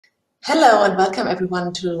Hello and welcome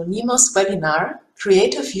everyone to NEMO's webinar,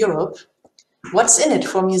 Creative Europe, What's in it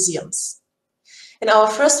for Museums? In our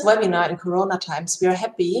first webinar in Corona times, we are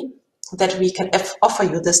happy that we can offer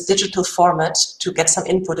you this digital format to get some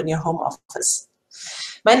input in your home office.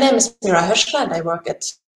 My name is Mira Höschler and I work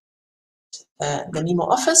at the NEMO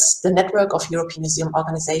office, the network of European museum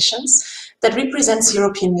organizations that represents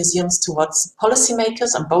European museums towards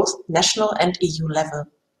policymakers on both national and EU level.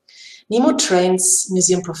 NEMO trains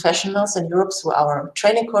museum professionals in Europe through our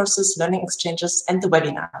training courses, learning exchanges, and the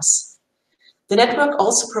webinars. The network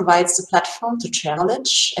also provides the platform to share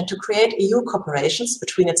knowledge and to create EU cooperations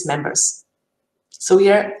between its members. So we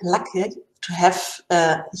are lucky to have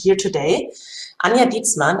here today Anja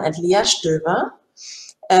Dietzmann and Lea Stöver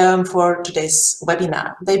for today's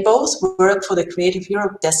webinar. They both work for the Creative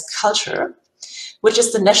Europe Desk KULTUR, which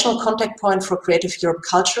is the national contact point for Creative Europe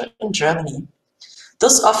culture in Germany.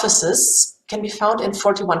 Those offices can be found in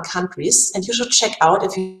 41 countries, and you should check out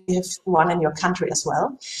if you have one in your country as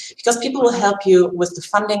well, because people will help you with the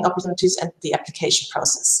funding opportunities and the application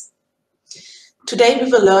process. Today, we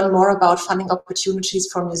will learn more about funding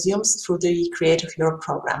opportunities for museums through the Creative Europe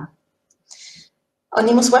program. On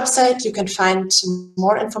NEMO's website, you can find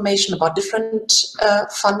more information about different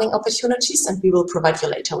funding opportunities, and we will provide you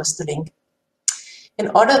later with the link. In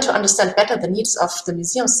order to understand better the needs of the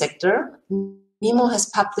museum sector, NEMO has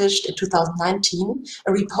published in 2019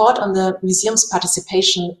 a report on the museum's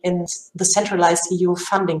participation in the centralized EU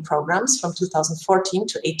funding programs from 2014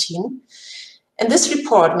 to 18. And this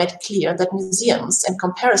report made clear that museums, in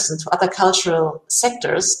comparison to other cultural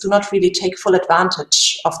sectors, do not really take full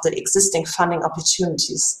advantage of the existing funding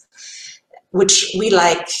opportunities, which we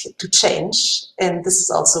like to change. And this is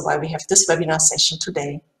also why we have this webinar session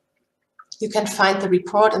today. You can find the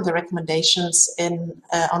report and the recommendations on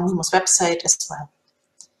NEMO's website as well.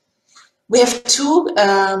 We have two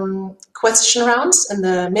question rounds in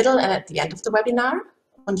the middle and at the end of the webinar,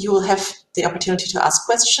 and you will have the opportunity to ask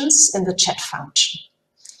questions in the chat function.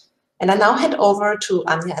 And I now hand over to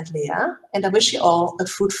Anja and Lea, and I wish you all a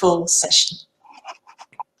fruitful session.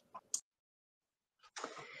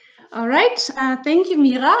 All right, thank you,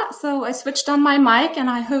 Mira. So I switched on my mic and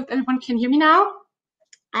I hope everyone can hear me now.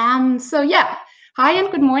 Hi and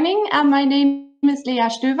good morning. My name is Lea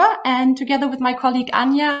Stöver, and together with my colleague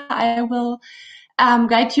Anja, I will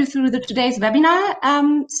guide you through today's webinar.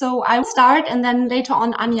 So I will start, and then later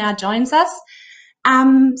on Anja joins us.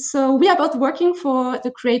 So we are both working for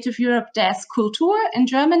the Creative Europe Desk KULTUR in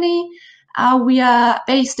Germany. We are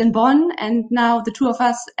based in Bonn, and now the two of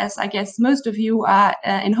us, as I guess most of you, are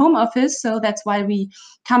in home office. So that's why we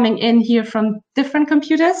coming in here from different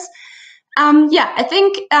computers. I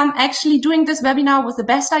think actually doing this webinar was the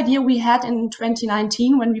best idea we had in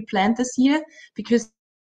 2019 when we planned this year, because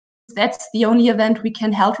that's the only event we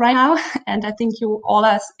can hold right now. And I think you all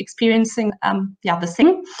are experiencing the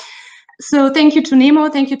same. So thank you to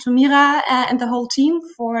NEMO, thank you to Mira and the whole team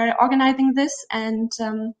for organizing this. And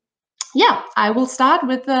I will start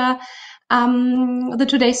with the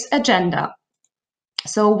today's agenda.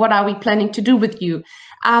 So what are we planning to do with you?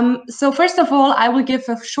 So first of all, I will give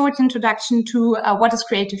a short introduction to what is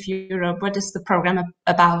Creative Europe, what is the program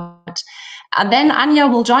about. Then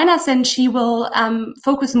Anja will join us and she will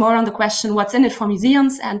focus more on the question, what's in it for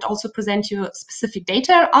museums, and also present you specific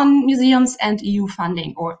data on museums and EU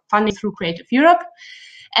funding or funding through Creative Europe.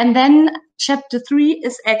 And then chapter 3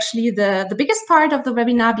 is actually the biggest part of the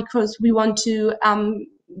webinar, because we want to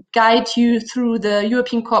guide you through the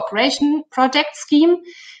European Cooperation Project Scheme.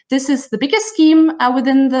 This is the biggest scheme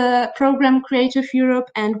within the program Creative Europe,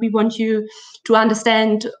 and we want you to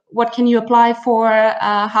understand what can you apply for,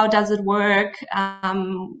 how does it work,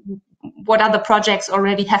 what other projects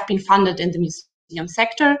already have been funded in the museum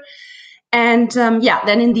sector. And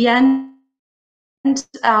then in the end,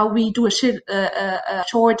 we do a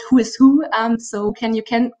short who is who. So you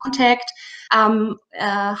can contact,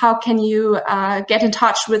 how can you get in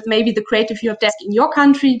touch with maybe the Creative Europe Desk in your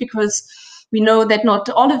country, because we know that not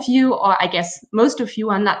all of you, or I guess most of you,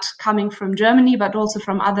 are not coming from Germany, but also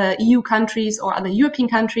from other EU countries or other European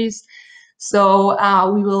countries. So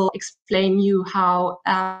we will explain you how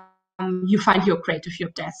you find your Creative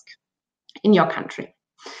Europe Desk in your country.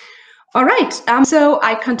 All right, so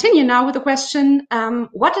I continue now with the question,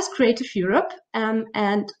 what is Creative Europe?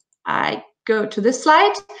 And I go to this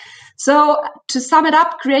slide. So to sum it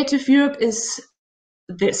up, Creative Europe is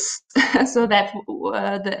this. So that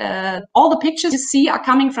all the pictures you see are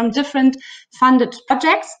coming from different funded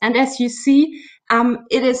projects. And as you see,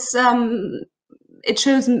 it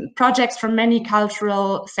shows projects from many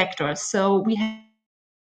cultural sectors. So we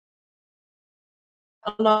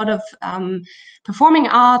a lot of performing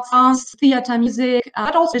arts, dance, theater, music,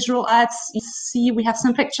 but also visual arts. You see, we have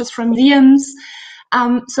some pictures from museums.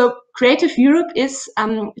 So Creative Europe is,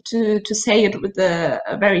 to say it with a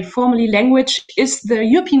very formally language, is the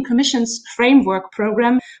European Commission's framework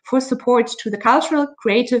program for support to the cultural,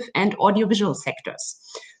 creative and audiovisual sectors.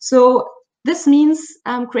 So this means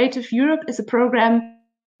Creative Europe is a program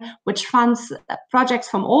which funds projects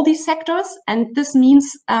from all these sectors, and this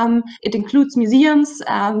means it includes museums,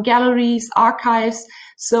 galleries, archives.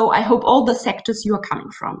 So I hope all the sectors you are coming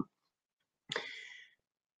from.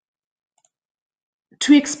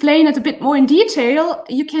 To explain it a bit more in detail,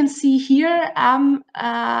 you can see here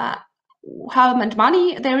how much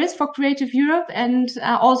money there is for Creative Europe and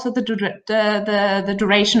also the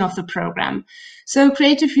duration of the program. So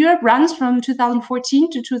Creative Europe runs from 2014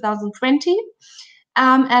 to 2020,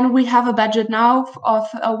 and we have a budget now of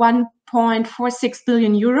 1.46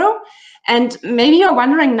 billion euro. And maybe you're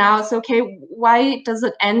wondering now, so okay, why does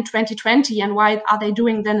it end 2020 and why are they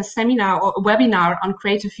doing then a seminar or a webinar on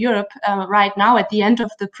Creative Europe right now at the end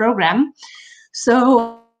of the program?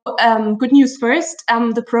 So good news first,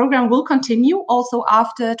 the program will continue also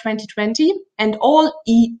after 2020, and all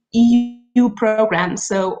EU programs,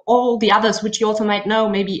 so all the others which you also might know,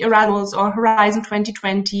 maybe Erasmus or Horizon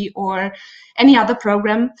 2020 or any other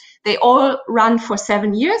program, they all run for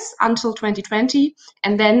 7 years until 2020,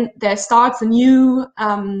 and then there starts a new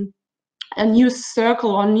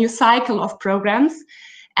circle or new cycle of programs.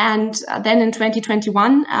 And then in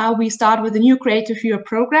 2021, we start with a new Creative Europe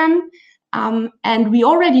program. And we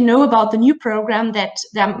already know about the new program that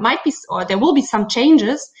there might be, or there will be some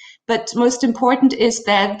changes, but most important is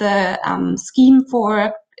that the scheme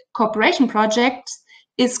for cooperation projects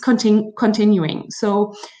is continuing.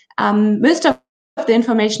 So most of the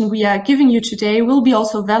information we are giving you today will be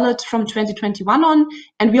also valid from 2021 on,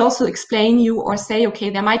 and we also explain you or say, okay,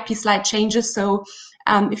 there might be slight changes. So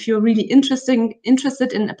if you're really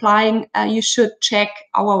interested in applying, you should check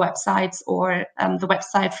our websites or the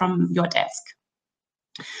website from your desk.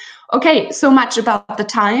 Okay, so much about the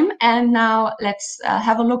time, and now let's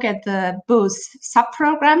have a look at the both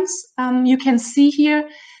sub-programs. You can see here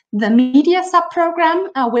the media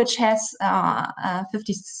sub-program, which has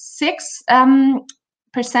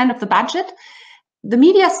 56% of the budget. The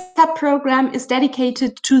media sub-program is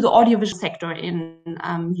dedicated to the audiovisual sector in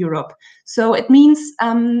Europe. So it means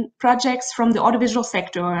projects from the audiovisual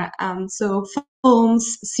sector, so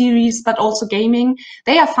films, series, but also gaming.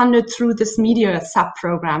 They are funded through this media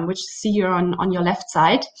sub-program, which you see here on your left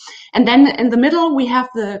side. And then in the middle, we have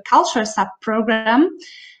the culture sub-program.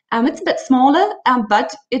 It's a bit smaller,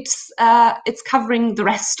 but it's covering the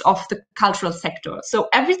rest of the cultural sector. So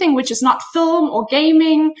everything which is not film or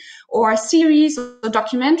gaming or series or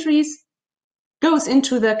documentaries goes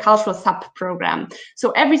into the cultural sub-program.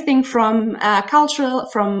 So everything from cultural,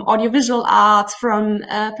 from audiovisual arts, from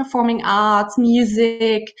performing arts,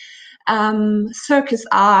 music, circus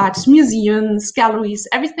art, museums, galleries,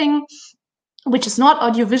 everything which is not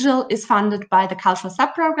audiovisual is funded by the cultural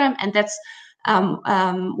sub-program, and that's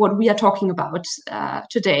what we are talking about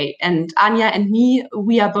today. And Anja and me,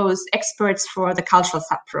 we are both experts for the cultural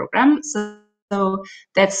sub-program. So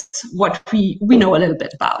that's what we know a little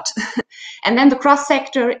bit about. And then the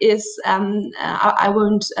cross-sector is, I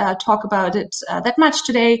won't talk about it that much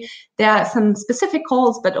today. There are some specific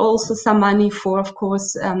calls, but also some money for, of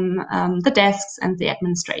course, the desks and the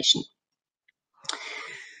administration.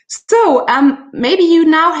 So maybe you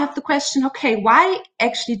now have the question, okay, why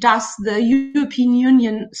actually does the European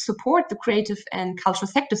Union support the creative and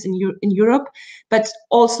cultural sectors in Europe? But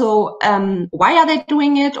also, why are they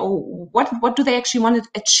doing it, or what do they actually want to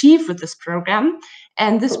achieve with this program?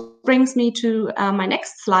 And this brings me to my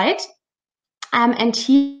next slide. And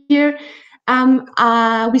here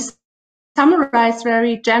we summarize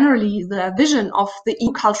very generally the vision of the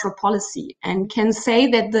EU cultural policy, and can say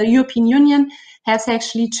that the European Union has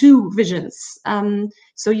actually two visions.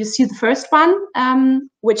 So you see the first one,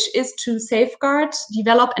 which is to safeguard,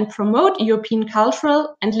 develop and promote European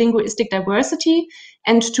cultural and linguistic diversity,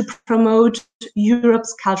 and to promote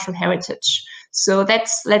Europe's cultural heritage. So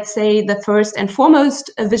that's, let's say, the first and foremost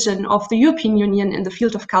vision of the European Union in the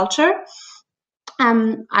field of culture.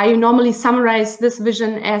 I normally summarize this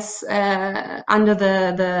vision as under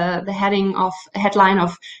the headline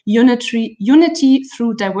of unity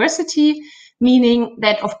through diversity, meaning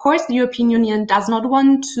that, of course, the European Union does not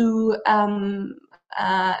want to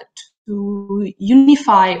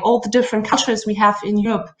unify all the different cultures we have in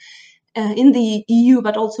Europe in the EU,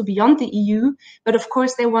 but also beyond the EU. But of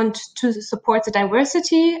course, they want to support the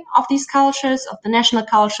diversity of these cultures, of the national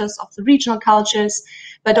cultures, of the regional cultures,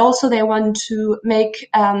 but also they want to make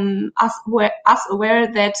us aware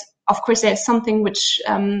that, of course, there's something which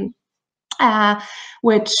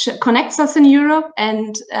connects us in Europe,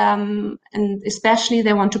 and especially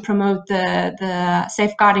they want to promote the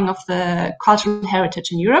safeguarding of the cultural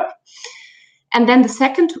heritage in Europe. And then the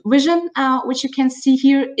second vision, which you can see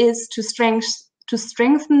here, is to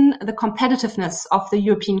strengthen the competitiveness of the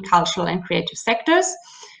European cultural and creative sectors.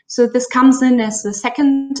 So this comes in as the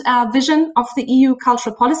second vision of the EU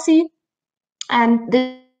cultural policy. And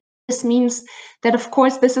this means that, of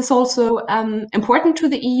course, this is also important to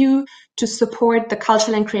the EU to support the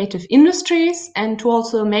cultural and creative industries and to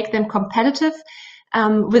also make them competitive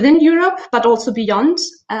within Europe, but also beyond.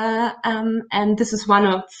 And this is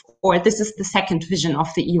this is the second vision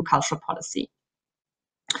of the EU cultural policy.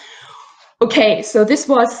 Okay, so this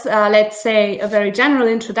was, let's say, a very general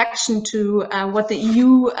introduction to what the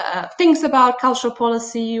EU thinks about cultural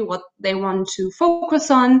policy, what they want to focus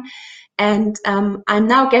on. And I'm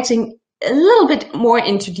now getting a little bit more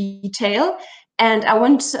into detail. And I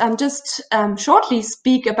want to just shortly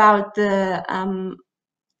speak about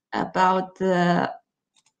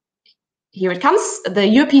here it comes, the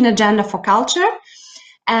European Agenda for Culture.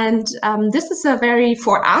 And this is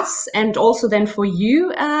for us and also then for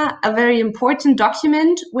you, a very important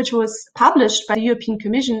document, which was published by the European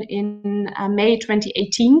Commission in May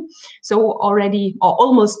 2018. So already, or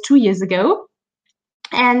almost 2 years ago.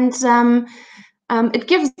 And it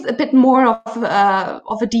gives a bit more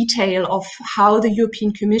of a detail of how the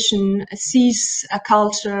European Commission sees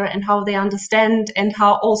culture and how they understand and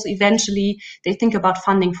how also eventually they think about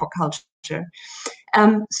funding for culture.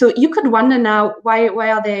 So you could wonder now, why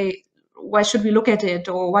should we look at it,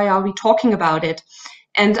 or why are we talking about it?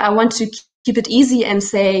 And I want to keep it easy and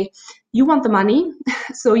say, you want the money,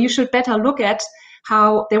 so you should better look at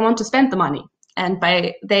how they want to spend the money. And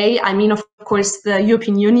by they, I mean, of course, the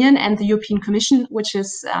European Union and the European Commission, which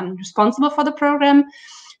is responsible for the program.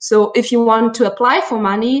 So if you want to apply for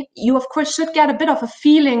money, you, of course, should get a bit of a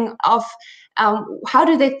feeling of how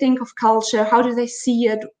do they think of culture? How do they see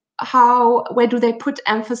it? Where do they put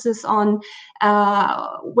emphasis on?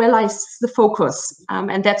 Where lies the focus?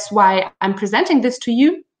 And that's why I'm presenting this to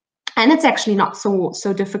you. And it's actually not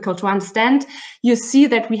so difficult to understand. You see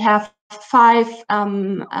that we have 5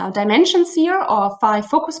 dimensions here, or 5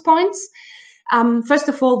 focus points. First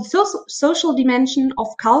of all, the social dimension of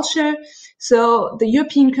culture. So the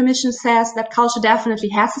European Commission says that culture definitely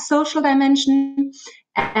has a social dimension,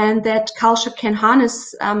 and that culture can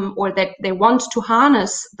harness, or that they want to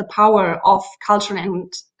harness the power of culture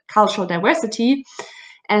and cultural diversity,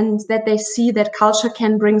 and that they see that culture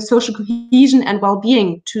can bring social cohesion and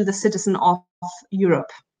well-being to the citizen of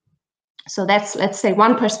Europe. So that's, let's say,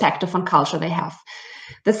 one perspective on culture they have.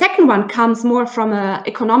 The second one comes more from an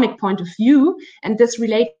economic point of view, and this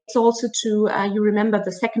relates also to, you remember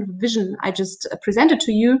the second vision I just presented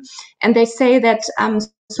to you, and they say that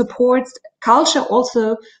culture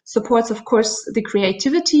also supports, of course, the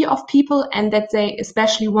creativity of people, and that they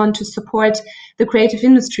especially want to support the creative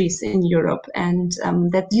industries in Europe, and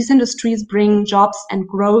that these industries bring jobs and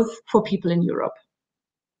growth for people in Europe.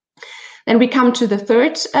 Then we come to the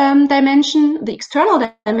third dimension, the external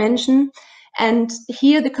dimension. And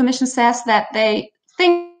here the Commission says that they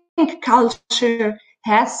think culture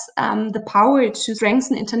has the power to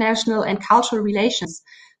strengthen international and cultural relations.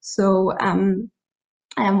 So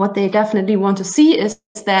and what they definitely want to see is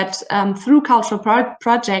that through cultural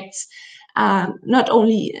projects, not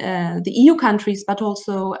only the EU countries, but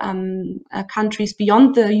also countries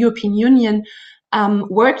beyond the European Union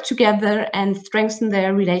work together and strengthen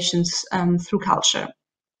their relations through culture.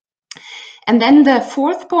 And then the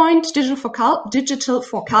fourth point, digital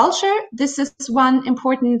for culture. This is one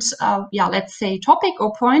important, let's say, topic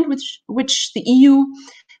or point which the EU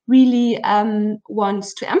really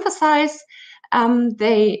wants to emphasize.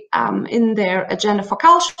 They, in their agenda for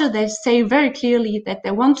culture, they say very clearly that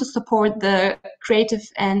they want to support the creative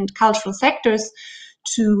and cultural sectors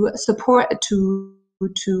to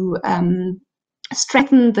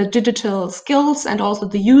strengthen the digital skills and also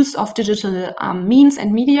the use of digital means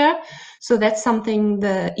and media. So that's something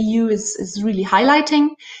the EU is really highlighting.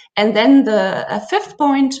 And then the fifth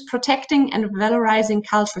point, protecting and valorizing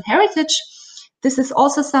cultural heritage. This is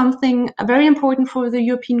also something very important for the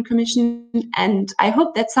European Commission. And I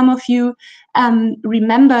hope that some of you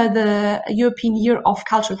remember the European Year of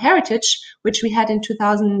Cultural Heritage, which we had in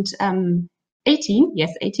 2018.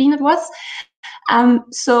 Yes, 18 it was.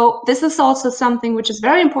 So this is also something which is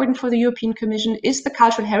very important for the European Commission, is the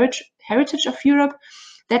cultural heritage of Europe.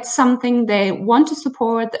 That's something they want to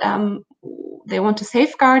support, they want to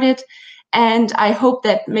safeguard it. And I hope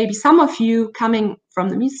that maybe some of you coming from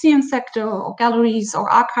the museum sector or galleries or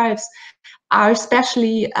archives are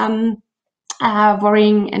especially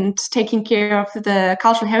worrying and taking care of the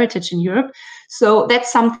cultural heritage in Europe. So that's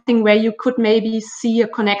something where you could maybe see a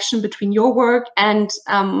connection between your work and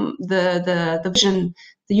the vision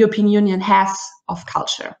the European Union has of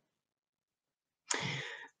culture.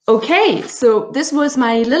 Okay, so this was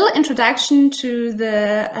my little introduction to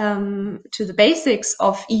the basics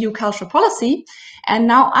of EU cultural policy, and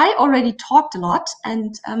now I already talked a lot,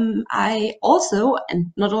 and I also,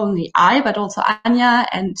 and not only I, but also Anja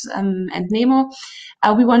and Nemo,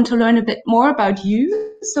 we want to learn a bit more about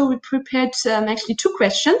you. So we prepared actually 2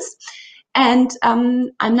 questions, and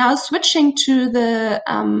I'm now switching to the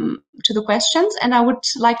questions, and I would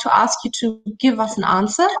like to ask you to give us an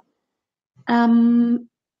answer.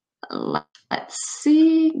 Let's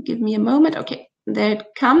see, give me a moment. Okay, there it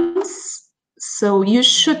comes. So you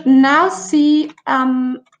should now see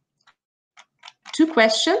 2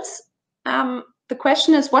 questions. The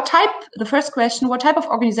question is, the first question, what type of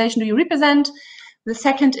organization do you represent? The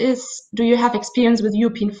second is, do you have experience with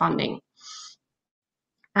European funding?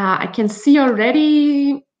 I can see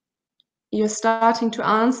already you're starting to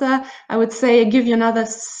answer. I would say give you another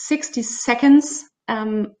 60 seconds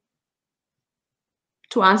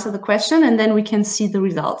to answer the question, and then we can see the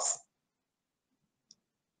results.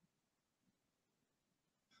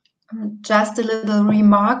 Just a little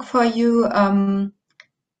remark for you.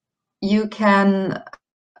 You can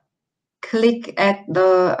click at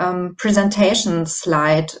the presentation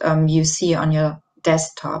slide you see on your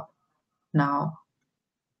desktop now.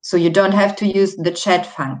 So you don't have to use the chat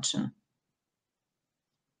function.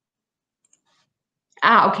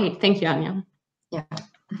 Okay, thank you, Anja. Yeah.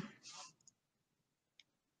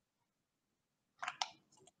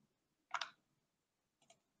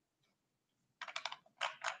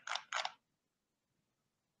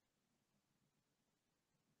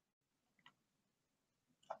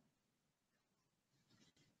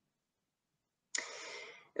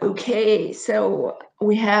 Okay, so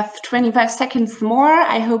we have 25 seconds more.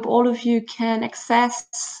 I hope all of you can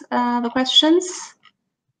access the questions.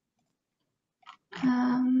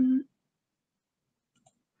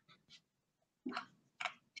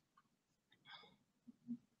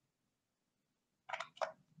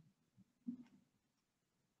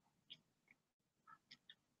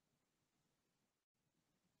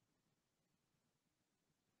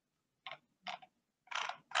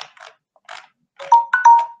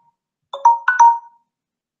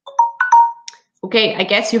 Okay, I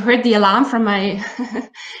guess you heard the alarm from my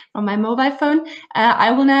from my mobile phone.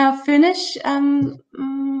 I will now finish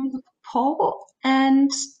the poll,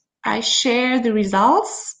 and I share the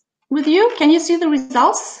results with you. Can you see the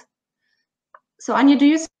results? So Anja, do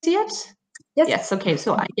you see it? Yes. Yes. Okay.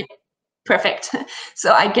 So perfect.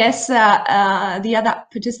 So I guess the other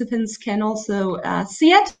participants can also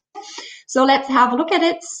see it. So let's have a look at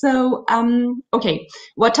it. So, okay,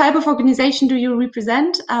 what type of organization do you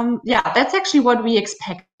represent? Yeah, that's actually what we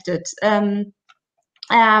expected.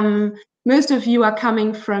 Most of you are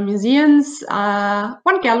coming from museums,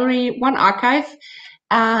 one gallery, one archive,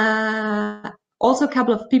 also a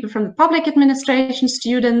couple of people from the public administration,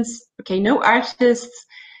 students, okay, no artists,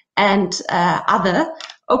 and other.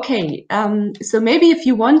 Okay, so maybe if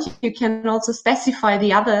you want, you can also specify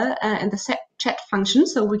the other in the chat function,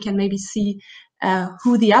 so we can maybe see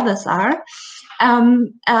who the others are.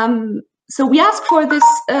 So we asked for this,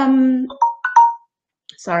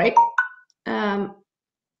 sorry,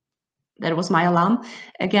 that was my alarm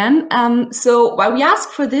again. So why we ask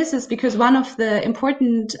for this is because one of the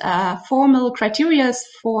important formal criteria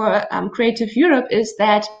for Creative Europe is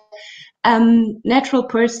that natural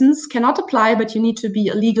persons cannot apply, but you need to be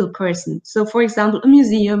a legal person. So, for example, a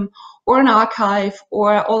museum or an archive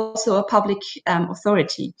or also a public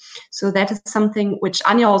authority. So that is something which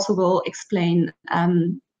Anja also will explain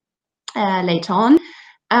later on.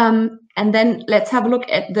 And then let's have a look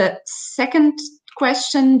at the second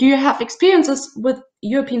question. Do you have experiences with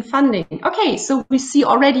European funding? Okay, so we see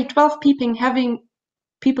already 12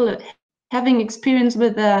 people having experience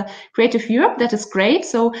with Creative Europe. That is great.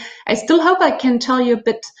 So I still hope I can tell you a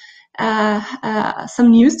bit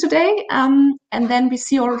some news today. And then we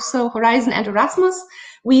see also Horizon and Erasmus.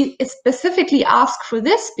 We specifically ask for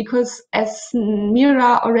this because, as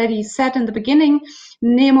Mira already said in the beginning,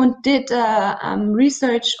 NEMO did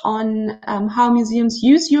research on how museums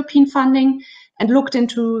use European funding and looked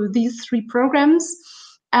into these 3 programs.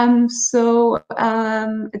 It's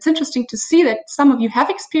interesting to see that some of you have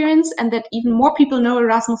experience and that even more people know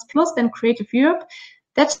Erasmus Plus than Creative Europe.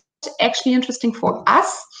 That's actually interesting for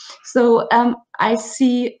us. So I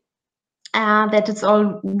see that it's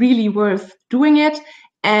all really worth doing it.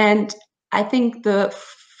 And I think the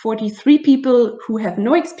 43 people who have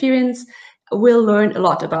no experience will learn a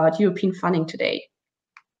lot about European funding today.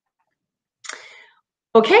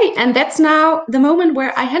 Okay, and that's now the moment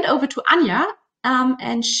where I hand over to Anja,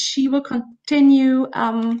 and she will continue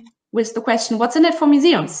with the question, what's in it for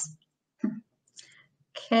museums?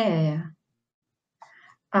 Okay.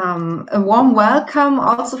 A warm welcome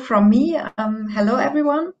also from me. Hello,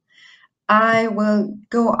 everyone. I will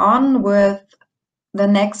go on with the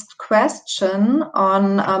next question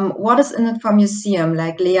on what is in it for museum,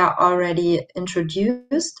 like Lea already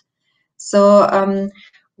introduced. So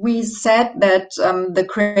we said that the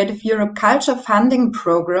Creative Europe Culture Funding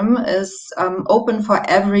Program is open for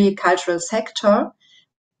every cultural sector,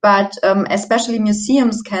 but especially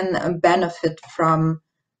museums can benefit from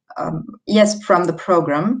from the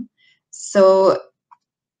program. So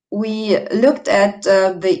we looked at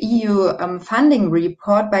the EU funding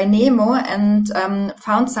report by NEMO and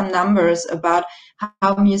found some numbers about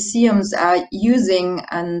how museums are using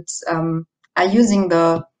the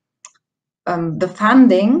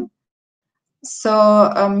funding.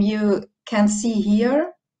 So you can see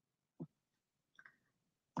here.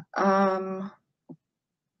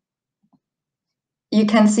 You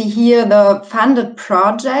can see here the funded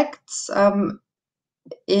projects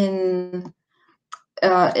in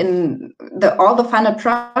all the funded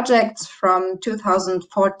projects from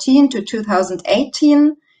 2014 to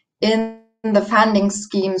 2018 in the funding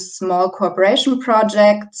schemes, small cooperation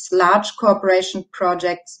projects, large cooperation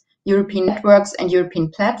projects, European networks and European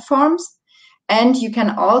platforms. And you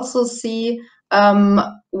can also see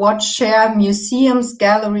what share museums,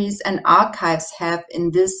 galleries and archives have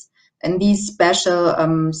in these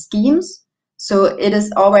special schemes. So it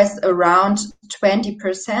is always around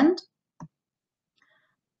 20%.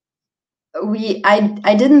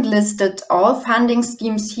 I didn't list all funding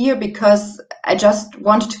schemes here because I just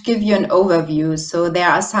wanted to give you an overview. So there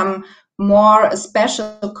are some more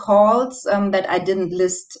special calls that I didn't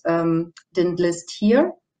list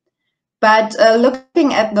here. But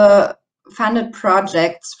looking at the funded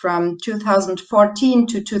projects from 2014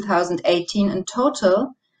 to 2018 in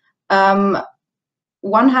total,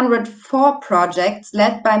 104 projects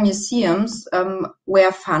led by museums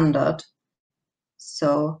were funded.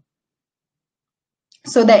 So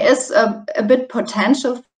there is a bit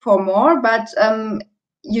potential for more, but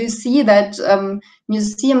you see that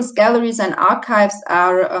museums, galleries and archives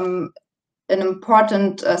are an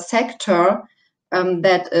important sector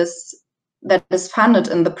that is funded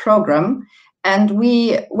in the program. And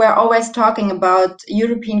we were always talking about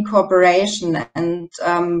European cooperation and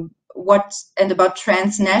about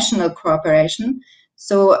transnational cooperation.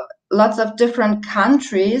 So lots of different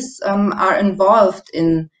countries are involved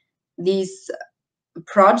in these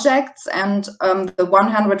projects, and the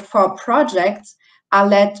 104 projects are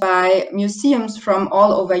led by museums from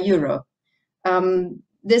all over Europe.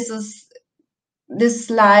 This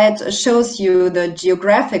slide shows you the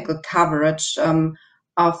geographical coverage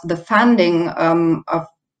of the funding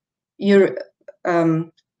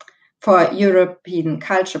for European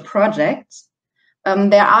culture projects.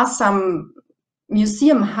 There are some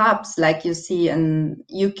museum hubs like you see in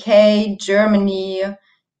UK, Germany,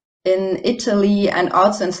 in Italy and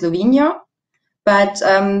also in Slovenia, but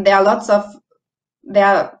there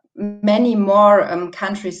are many more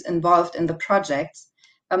countries involved in the projects.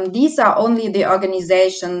 These are only the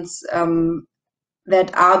organizations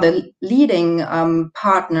that are the leading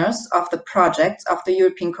partners of the projects, of the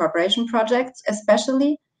European cooperation projects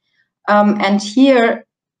especially. And here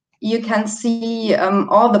you can see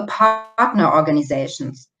all the partner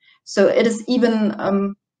organizations. So it is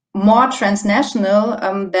even more transnational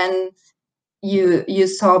than you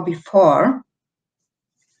saw before.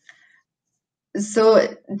 So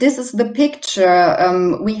this is the picture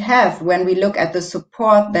we have when we look at the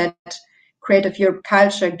support that Creative Europe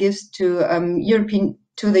Culture gives to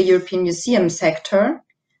the European museum sector.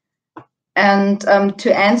 And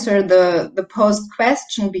to answer the posed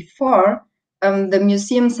question before, the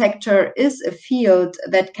museum sector is a field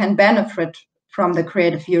that can benefit from the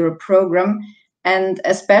Creative Europe program, and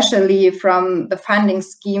especially from the funding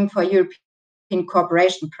scheme for European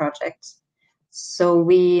cooperation projects. So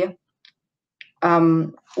we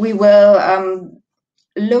will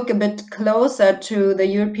look a bit closer to the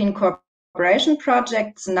European cooperation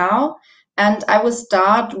projects now, and I will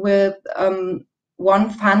start with one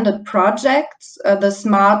funded project, the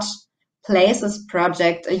Smart Places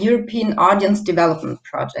project, a European audience development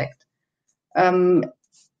project.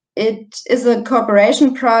 It is a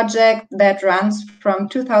cooperation project that runs from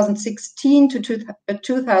 2016 to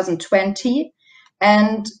 2020,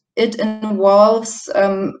 and it involves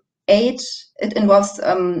eight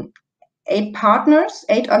partners,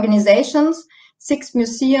 8 organizations, 6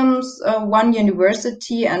 museums, 1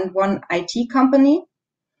 university, and 1 IT company.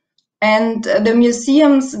 And the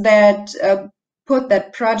museums that put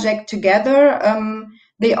that project together,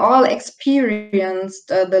 they all experienced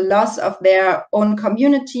the loss of their own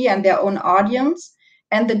community and their own audience,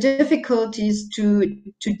 and the difficulties to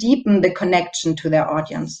deepen the connection to their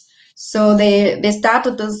audience. So they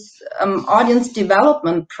started this audience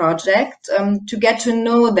development project to get to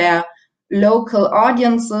know their local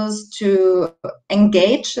audiences, to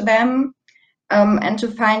engage them, and to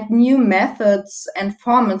find new methods and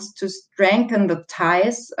formats to strengthen the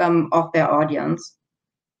ties of their audience.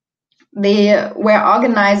 They were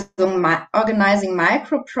organizing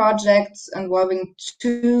micro projects involving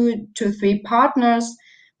 2 to 3 partners,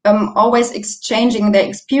 always exchanging their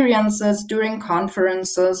experiences during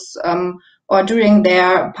conferences or during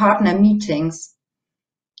their partner meetings.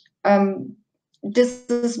 This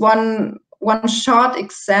is one short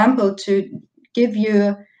example to give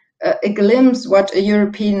you a glimpse what a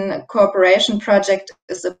European cooperation project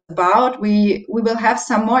is about. We will have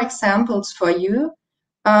some more examples for you,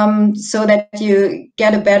 so that you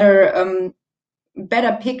get a better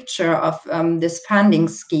picture of this funding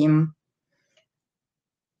scheme.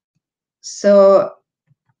 So,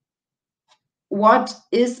 what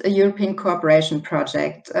is a European cooperation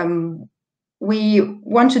project? We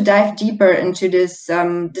want to dive deeper into this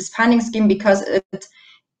funding scheme because it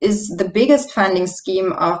is the biggest funding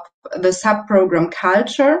scheme of the sub-program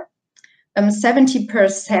Culture.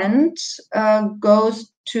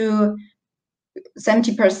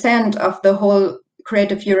 70% of the whole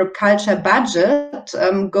Creative Europe Culture budget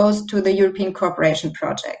goes to the European cooperation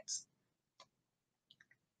projects.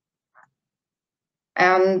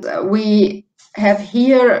 And we have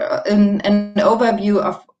here an overview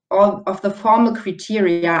of all of the formal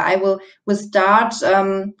criteria. I will start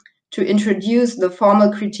to introduce the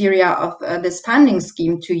formal criteria of this funding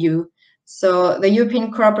scheme to you. So the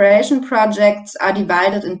European cooperation projects are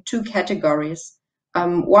divided in 2 categories.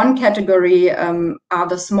 One category are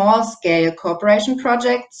the small-scale cooperation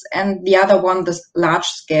projects, and the other one, the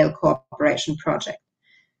large-scale cooperation project.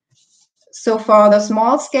 So for the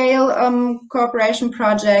small-scale cooperation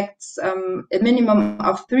projects, a minimum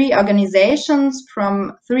of 3 organizations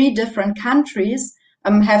from 3 different countries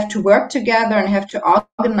have to work together and have to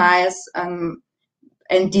organize and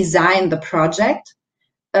design the project.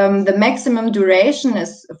 The maximum duration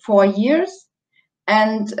is 4 years,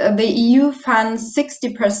 and the EU funds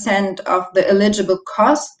 60% of the eligible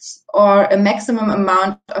costs, or a maximum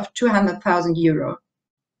amount of 200,000 euro.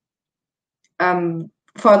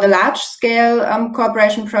 For the large-scale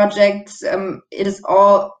cooperation projects, it is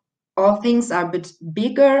all things are a bit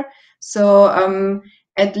bigger. So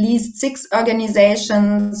at least 6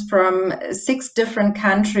 organizations from 6 different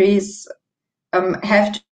countries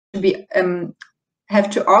have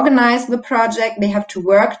to organize the project. They have to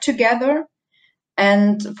work together,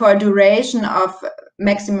 and for a duration of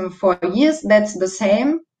maximum 4 years, that's the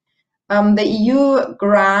same. The EU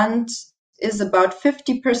grant is about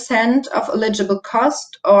 50% of eligible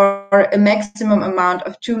cost, or a maximum amount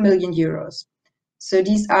of 2 million euros. So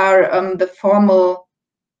these are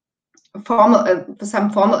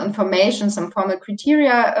some formal information, some formal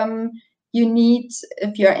criteria you need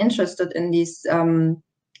if you're interested in these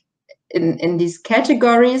in these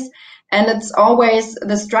categories. And it's always,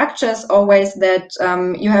 the structure is always that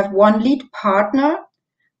you have one lead partner,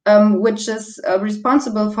 which is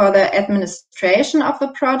responsible for the administration of the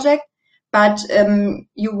project, but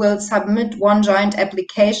you will submit one joint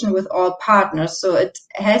application with all partners. So it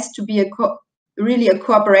has to be really a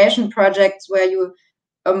cooperation project where you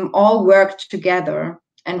all work together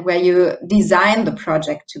and where you design the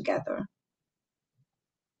project together.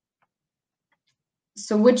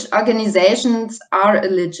 So which organizations are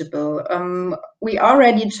eligible? We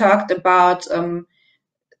already talked about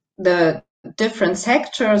the different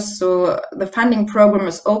sectors. So the funding program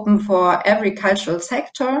is open for every cultural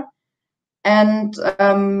sector, and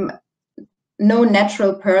no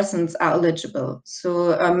natural persons are eligible.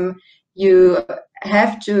 So you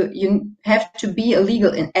have to be a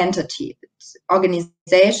legal entity.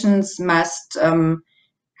 Organizations must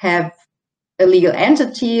have a legal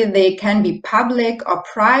entity. They can be public or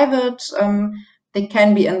private. They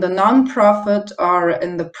can be in the non-profit or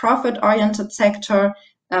in the profit-oriented sector.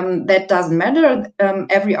 That doesn't matter.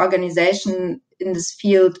 Every organization in this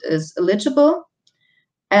field is eligible.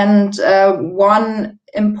 And one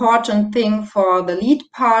important thing for the lead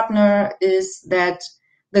partner is that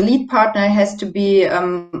the lead partner has to be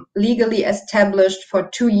legally established for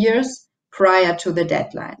 2 years prior to the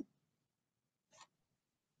deadline.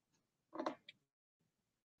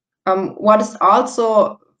 What is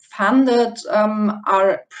also funded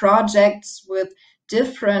are projects with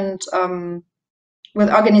different with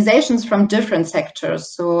organizations from different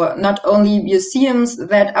sectors. So not only museums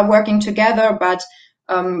that are working together, but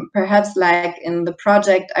perhaps like in the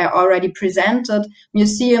project I already presented,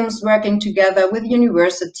 museums working together with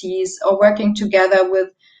universities or working together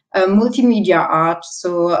with multimedia art.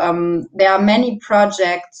 So there are many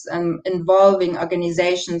projects involving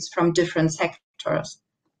organizations from different sectors.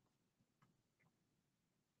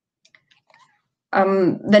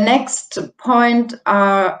 The next point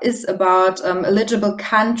is about eligible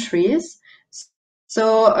countries.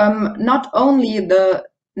 So not only the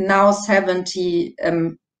now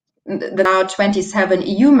 27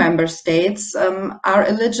 EU member states are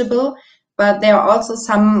eligible, but there are also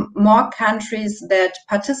some more countries that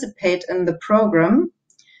participate in the program.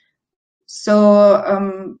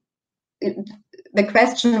 So the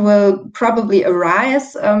question will probably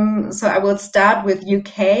arise. So I will start with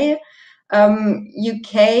UK.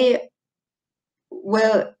 UK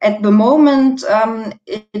will, at the moment,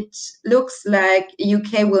 it looks like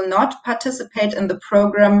UK will not participate in the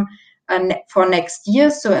program for next year,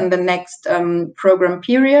 so in the next program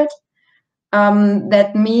period.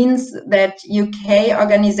 That means that UK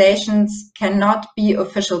organizations cannot be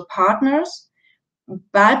official partners,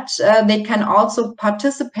 but they can also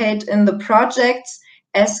participate in the projects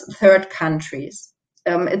as third countries.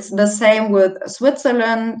 It's the same with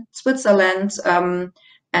Switzerland,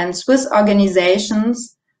 and Swiss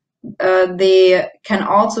organizations. They can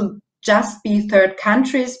also just be third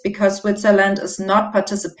countries because Switzerland is not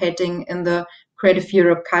participating in the Creative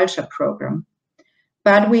Europe Culture program.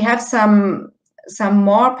 But we have some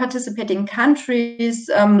more participating countries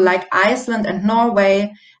like Iceland and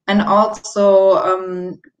Norway, and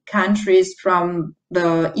also countries from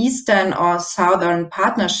the Eastern or Southern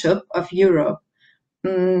Partnership of Europe.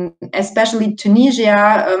 Especially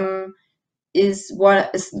Tunisia is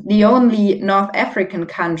the only North African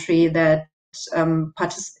country that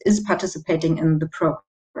is participating in the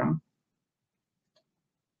program.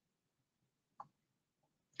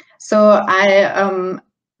 So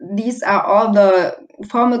these are all the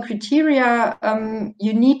formal criteria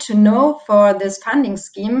you need to know for this funding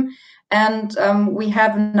scheme. And we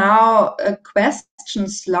have now a question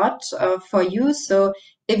slot for you. So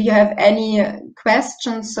if you have any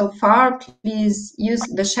questions so far, please use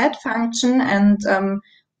the chat function, and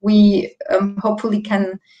we hopefully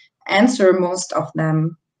can answer most of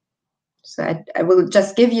them. So I will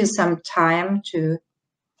just give you some time to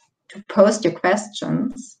post your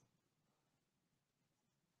questions.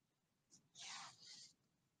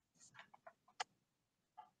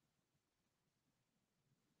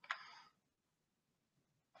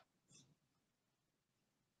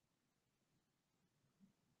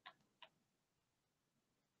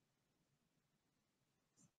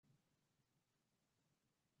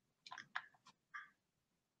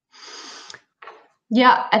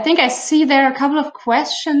 Yeah, I think I see there are a couple of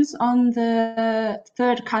questions on the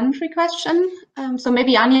third country question. So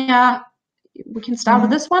maybe Anja, we can start with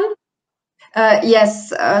this one.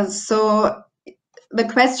 Yes, so the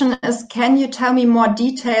question is, can you tell me more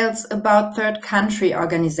details about third country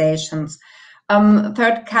organizations?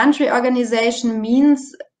 Third country organization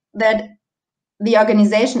means that the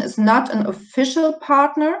organization is not an official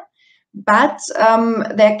partner, but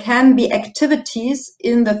there can be activities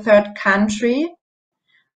in the third country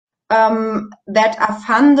that are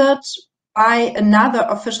funded by another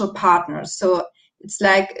official partner. So it's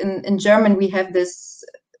like in German, we have this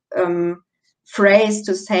phrase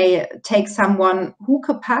to say, take someone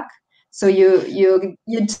Huckepack. So you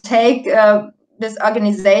take this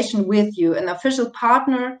organization with you. An official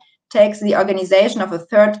partner takes the organization of a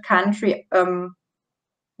third country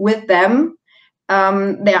with them.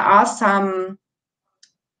 There are some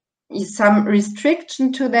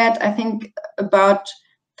restriction to that. I think about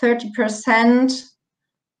 30%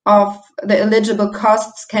 of the eligible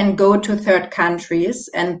costs can go to third countries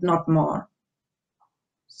and not more.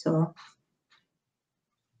 So.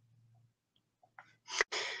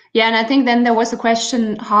 Yeah, and I think then there was a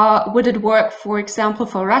question, how would it work, for example,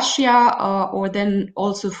 for Russia or then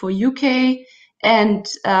also for UK? And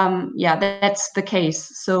yeah, that's the case.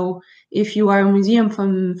 So if you are a museum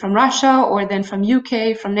from Russia or then from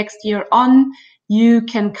UK from next year on, you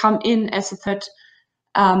can come in as a third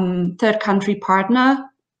country partner.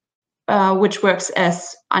 which works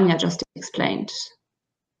as Anja just explained.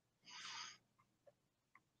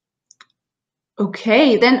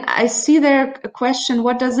 Okay, then I see there a question,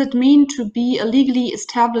 what does it mean to be a legally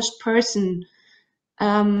established person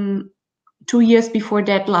 2 years before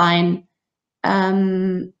deadline?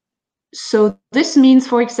 So this means,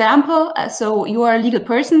 for example, so you are a legal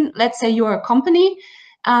person, let's say you are a company,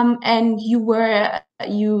 and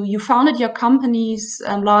you founded your companies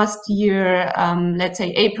last year, let's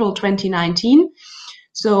say April 2019.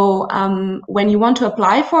 So when you want to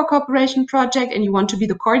apply for a cooperation project and you want to be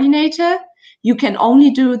the coordinator, you can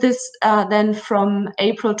only do this then from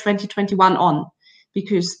April 2021 on,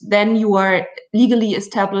 because then you are legally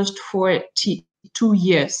established for 2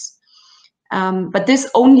 years. But this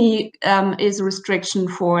only is a restriction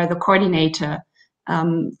for the coordinator.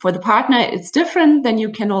 For the partner, it's different. Then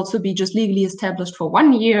you can also be just legally established for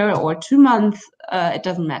 1 year or 2 months. It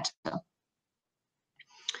doesn't matter.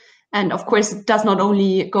 And of course, it does not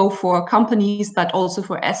only go for companies, but also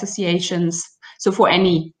for associations. So for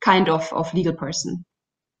any kind of legal person.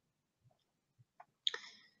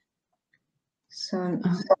 So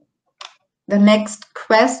the next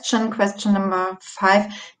question number 5,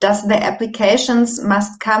 does the applications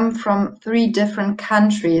must come from 3 different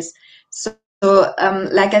countries? So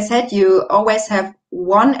like I said, you always have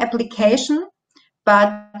one application,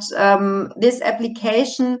 but this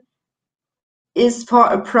application is for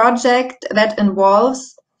a project that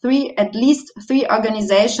involves at least 3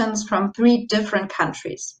 organizations from 3 different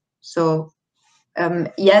countries. So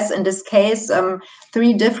yes, in this case,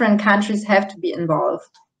 3 different countries have to be involved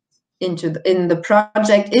in the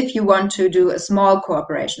project if you want to do a small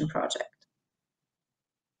cooperation project.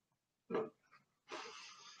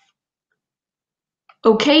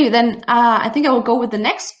 Okay, then I think I will go with the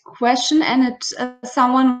next question. And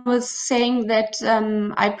someone was saying that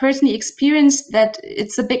I personally experienced that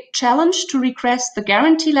it's a big challenge to request the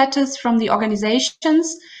guarantee letters from the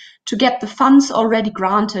organizations to get the funds already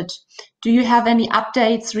granted. Do you have any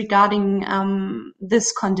updates regarding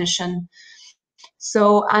this condition?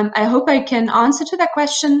 So I hope I can answer to that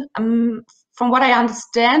question. From what I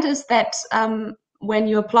understand is that when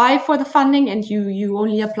you apply for the funding and you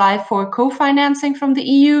only apply for co-financing from the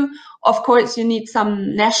EU, of course you need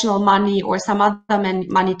some national money or some other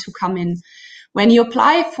money to come in. When you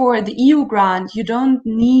apply for the EU grant, you don't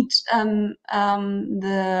need the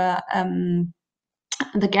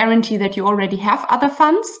guarantee that you already have other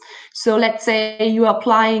funds. So let's say you are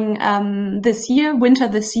applying winter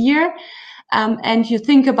this year, and you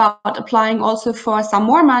think about applying also for some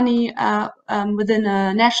more money within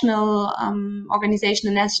a national organization,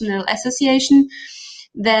 a national association,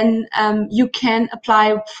 then you can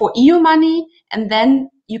apply for EU money, and then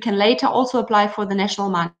you can later also apply for the national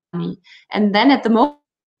money. And then at the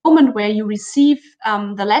moment where you receive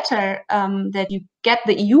the letter that you get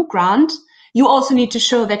the EU grant, you also need to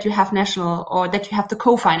show that you have national, or that you have the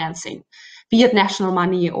co-financing, be it national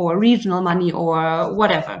money or regional money or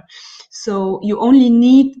whatever. So you only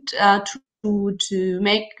need to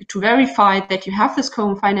verify that you have this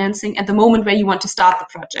co-financing at the moment where you want to start the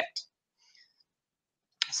project.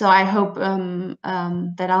 So I hope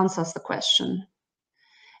that answers the question.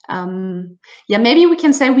 Yeah, maybe we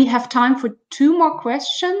can say we have time for 2 more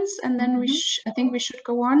questions, and then I think we should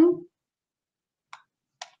go on.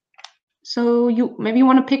 So maybe you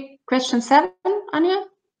want to pick question 7, Anja?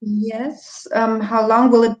 Yes. How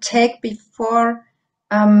long will it take before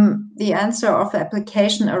the answer of the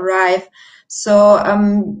application arrive? So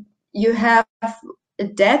you have a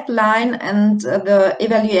deadline, and the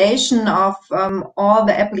evaluation of all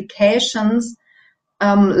the applications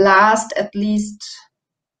last at least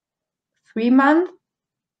 3 months,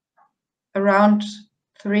 around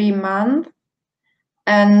 3 months.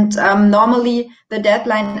 And normally the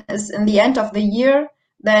deadline is in the end of the year.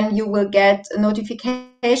 Then you will get a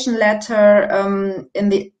notification letter in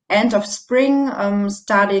the end of spring,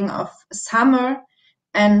 starting of summer,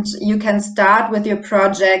 and you can start with your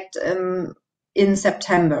project in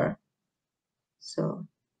September. So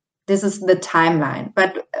this is the timeline,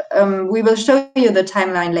 but we will show you the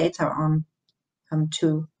timeline later on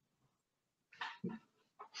too.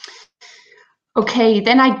 Okay,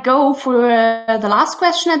 then I go for the last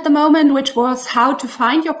question at the moment, which was how to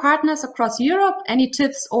find your partners across Europe. Any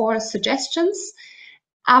tips or suggestions?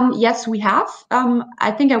 Yes, we have.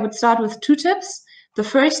 I think I would start with 2 tips. The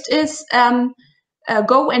first is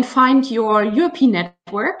go and find your European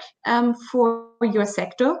network for your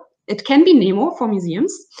sector. It can be NEMO for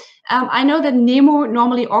museums. I know that NEMO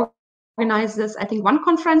normally organizes, I think, 1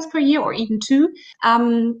 conference per year or even 2.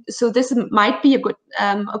 So this might be a good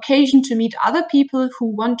occasion to meet other people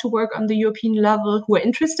who want to work on the European level, who are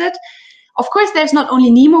interested. Of course, there's not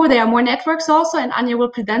only NEMO, there are more networks also, and Anja will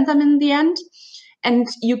present them in the end. And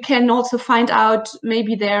you can also find out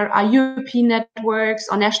maybe there are European networks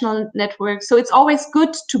or national networks. So it's always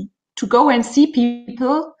good to go and see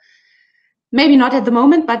people, maybe not at the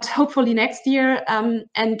moment, but hopefully next year,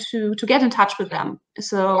 and to get in touch with them.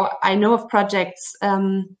 So I know of projects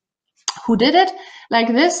who did it like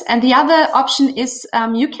this. And the other option is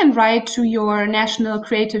you can write to your national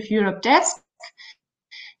Creative Europe desk,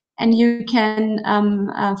 and you can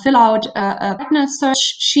fill out a partner search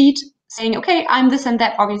sheet saying, okay, I'm this and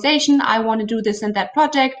that organization, I want to do this and that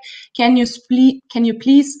project. Can you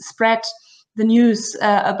please spread the news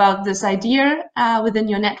about this idea within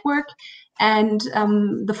your network? And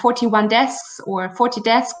the 41 desks or 40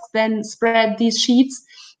 desks then spread these sheets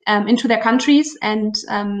into their countries, and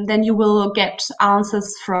then you will get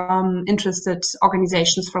answers from interested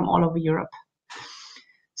organizations from all over Europe.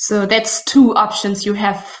 So that's 2 options you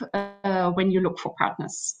have when you look for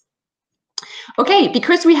partners. Okay,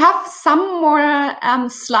 because we have some more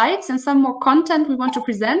slides and some more content we want to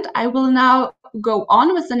present, I will now go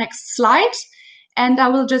on with the next slide, and I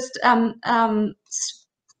will just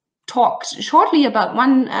talk shortly about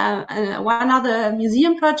one other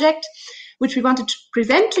museum project which we wanted to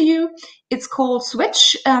present to you. It's called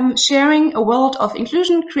Switch, Sharing a World of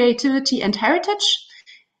Inclusion, Creativity and Heritage.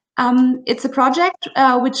 It's a project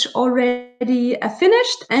which already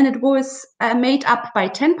finished, and it was made up by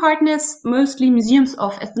 10 partners, mostly museums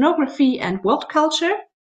of ethnography and world culture.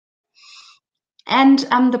 And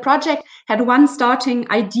the project had one starting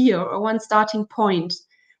idea or one starting point.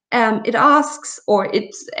 It asks, or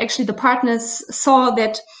it's actually the partners saw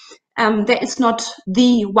that there is not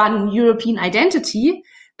the one European identity,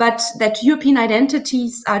 but that European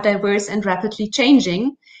identities are diverse and rapidly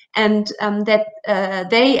changing, and that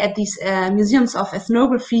they at these museums of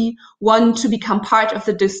ethnography want to become part of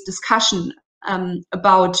the discussion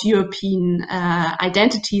about European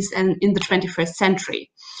identities and in the 21st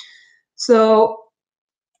century. So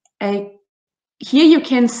here you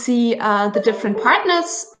can see the different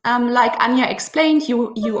partners. Like Anja explained,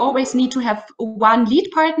 you always need to have one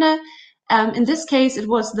lead partner. In this case, it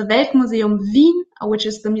was the Weltmuseum Wien, which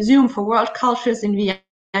is the Museum for World Cultures in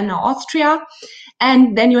Vienna, Austria.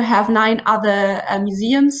 And then you have 9 other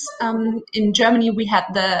museums. In Germany, we had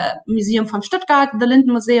the Museum from Stuttgart, the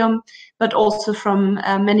Linden Museum, but also from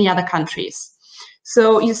many other countries.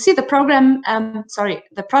 So you see the program,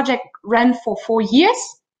 the project ran for 4 years.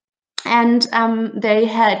 And they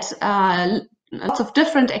had lots of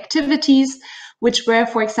different activities, which were,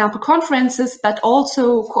 for example, conferences, but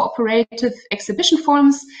also cooperative exhibition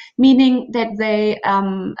forums, meaning that they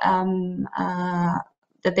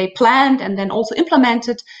planned and then also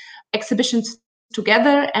implemented exhibitions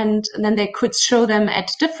together, and then they could show them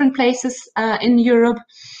at different places in Europe.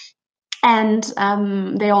 And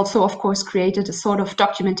they also, of course, created a sort of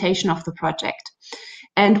documentation of the project.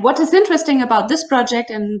 And what is interesting about this project,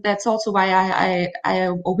 and that's also why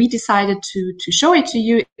we decided to show it to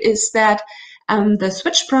you, is that the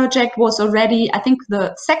Switch project was already, I think,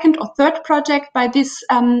 the 2nd or 3rd project by these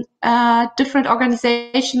different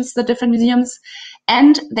organizations, the different museums.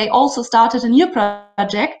 And they also started a new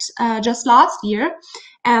project just last year.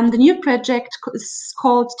 The new project is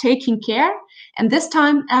called Taking Care. And this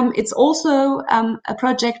time it's also a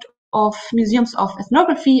project of museums of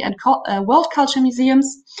ethnography and world culture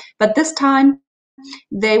museums. But this time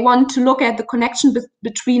they want to look at the connection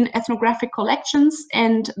between ethnographic collections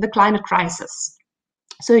and the climate crisis.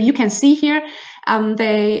 So you can see here,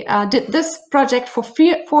 they did this project for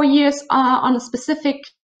 4 years on a specific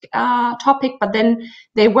topic, but then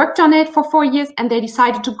they worked on it for 4 years and they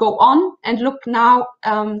decided to go on and look now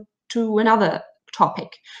to another topic.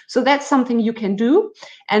 So that's something you can do.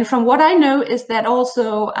 And from what I know is that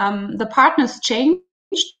also the partners changed,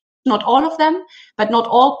 not all of them, but not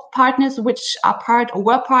all partners which are part or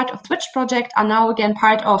were part of the Switch project are now again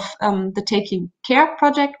part of the Taking Care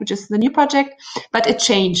project, which is the new project, but it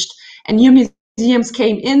changed. And new museums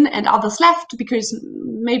came in and others left because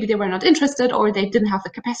maybe they were not interested or they didn't have the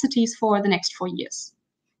capacities for the next 4 years.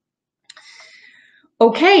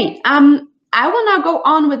 Okay, I will now go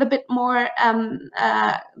on with a bit more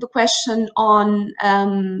the question on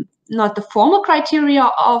not the formal criteria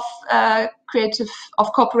of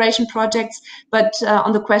cooperation projects, but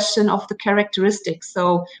on the question of the characteristics.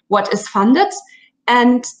 So what is funded?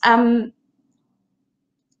 And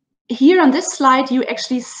here on this slide, you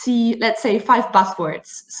actually see, let's say, 5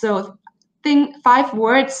 buzzwords. So 5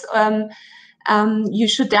 words you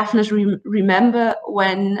should definitely remember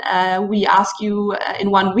when we ask you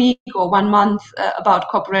in 1 week or 1 month about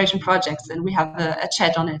cooperation projects, and we have a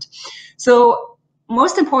chat on it. So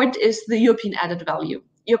most important is the European added value.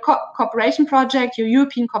 Your cooperation project, your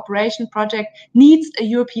European cooperation project needs a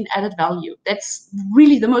European added value. That's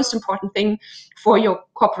really the most important thing for your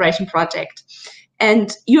cooperation project.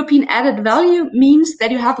 And European added value means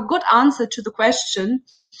that you have a good answer to the question,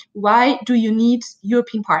 why do you need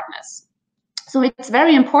European partners? So it's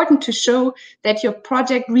very important to show that your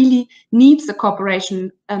project really needs the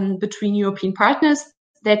cooperation between European partners,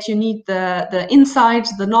 that you need the insight,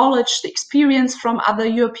 the knowledge, the experience from other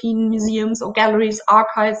European museums or galleries,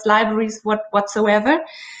 archives, libraries, whatsoever.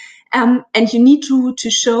 And you need to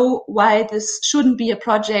show why this shouldn't be a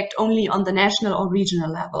project only on the national or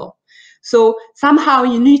regional level. So somehow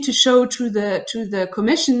you need to show to the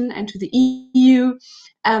Commission and to the EU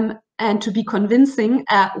and to be convincing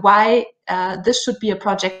why this should be a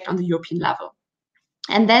project on the European level.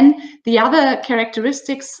 And then the other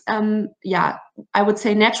characteristics, I would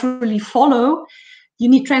say naturally follow. You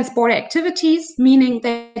need transport activities, meaning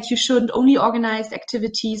that you shouldn't only organize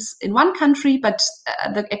activities in one country, but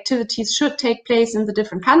the activities should take place in the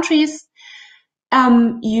different countries.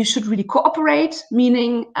 You should really cooperate,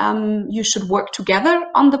 meaning you should work together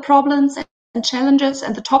on the problems and challenges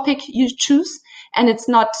and the topic you choose. And it's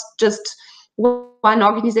not just one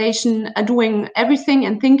organization doing everything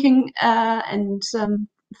and thinking and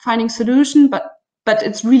finding solution, but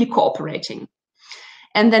it's really cooperating.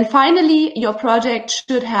 And then finally, your project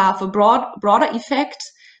should have a broader effect,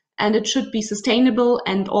 and it should be sustainable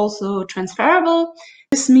and also transferable.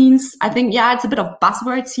 This means, I think, it's a bit of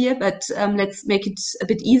buzzwords here, but let's make it a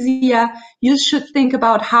bit easier. You should think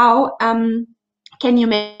about how can you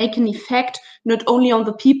make an effect not only on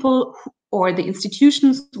the people or the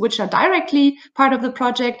institutions which are directly part of the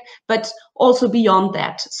project, but also beyond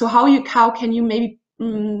that. So how can you maybe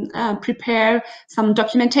prepare some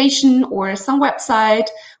documentation or some website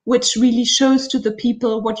which really shows to the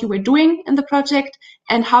people what you were doing in the project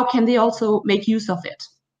and how can they also make use of it.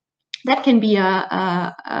 That can be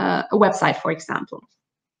a website, for example.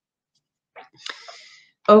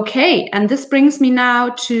 Okay, and this brings me now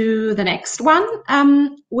to the next one,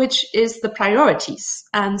 which is the priorities.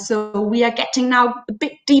 And so we are getting now a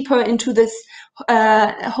bit deeper into this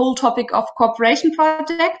whole topic of cooperation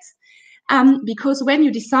projects, because when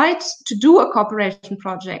you decide to do a cooperation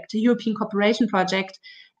project, a European cooperation project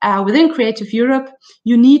within Creative Europe,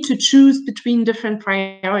 you need to choose between different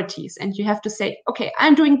priorities. And you have to say, okay,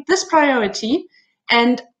 I'm doing this priority,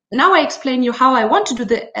 and now I explain you how I want to do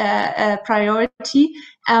the priority.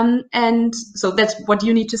 And so that's what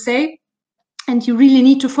you need to say. And you really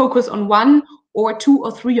need to focus on 1 or 2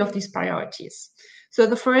 or 3 of these priorities. So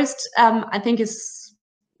the first, I think, is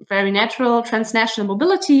very natural, transnational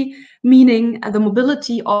mobility, meaning the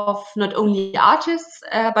mobility of not only artists,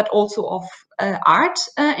 but also of art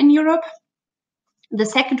in Europe. The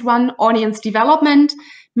second one, audience development,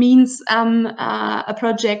 means a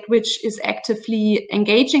project which is actively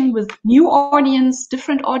engaging with new audience,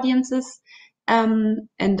 different audiences. And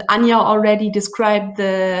Anja already described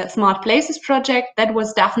the Smart Places project. That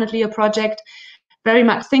was definitely a project very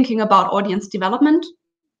much thinking about audience development.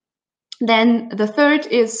 Then the third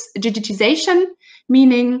is digitization,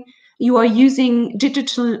 meaning you are using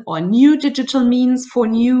digital or new digital means for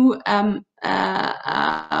new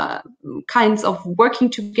kinds of working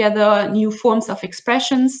together, new forms of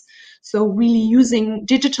expressions. So really using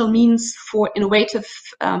digital means for innovative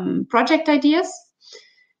project ideas.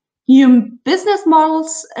 New business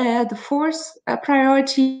models, the fourth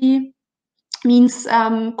priority,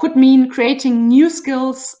 could mean creating new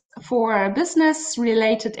skills for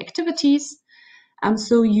business-related activities.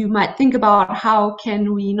 So you might think about how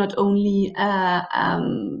can we not only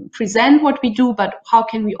present what we do, but how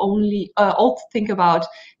can we also think about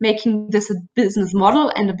making this a business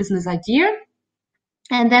model and a business idea.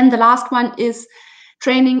 And then the last one is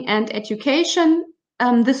training and education.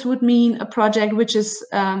 This would mean a project which is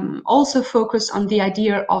also focused on the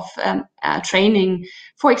idea of training,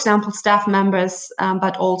 for example, staff members,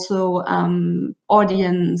 but also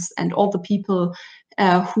audience and all the people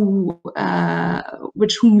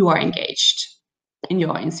with whom you are engaged in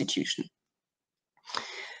your institution.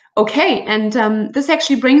 Okay, and this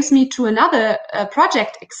actually brings me to another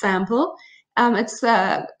project example. It's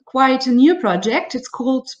quite a new project. It's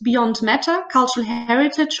called Beyond Matter, Cultural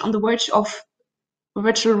Heritage on the Verge of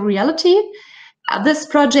Virtual Reality. This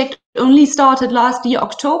project only started last year,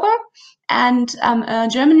 October, and a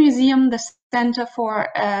German museum, the Center for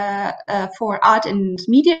Art and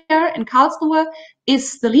Media in Karlsruhe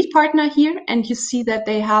is the lead partner here, and you see that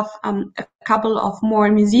they have a couple of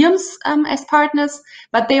more museums as partners,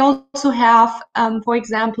 but they also have, for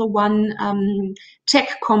example, one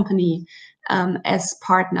tech company as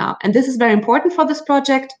partner. And this is very important for this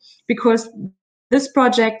project because this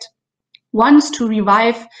project wants to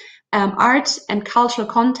revive art and cultural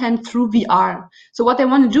content through VR. So what they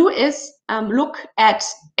want to do is look at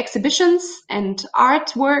exhibitions and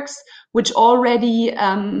artworks which already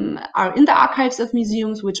are in the archives of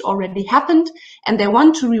museums, which already happened, and they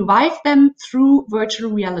want to revive them through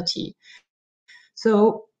virtual reality.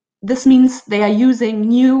 So this means they are using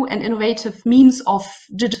new and innovative means of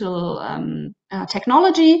digital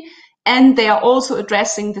technology, and they are also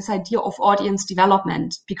addressing this idea of audience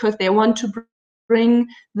development because they want to bring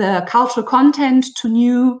the cultural content to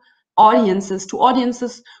new audiences, to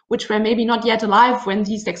audiences which were maybe not yet alive when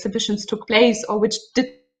these exhibitions took place, or which did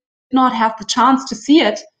not have the chance to see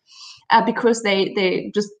it because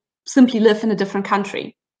they just simply live in a different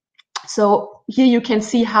country. So here you can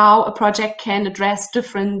see how a project can address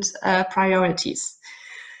different priorities.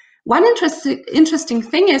 One interesting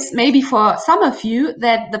thing is maybe for some of you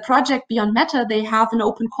that the project Beyond Matter, they have an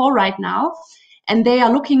open call right now, and they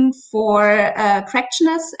are looking for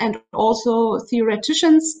practitioners and also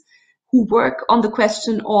theoreticians who work on the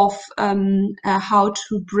question of how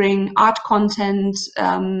to bring art content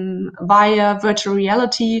via virtual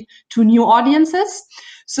reality to new audiences.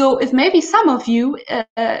 So if maybe some of you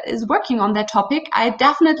is working on that topic, I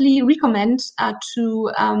definitely recommend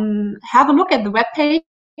to have a look at the webpage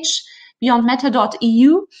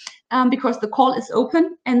beyondmatter.eu because the call is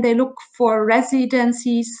open and they look for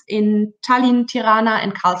residencies in Tallinn, Tirana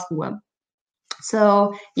and Karlsruhe.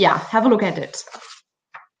 So yeah, have a look at it.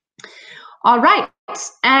 All right,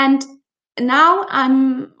 and now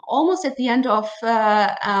I'm almost at the end of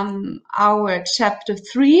our chapter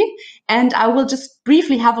 3, and I will just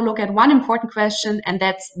briefly have a look at one important question, and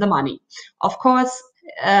that's the money. Of course,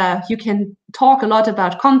 you can talk a lot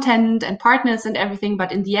about content and partners and everything,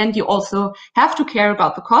 but in the end, you also have to care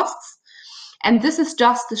about the costs. And this is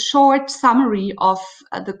just a short summary of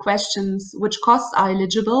the questions, which costs are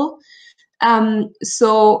eligible.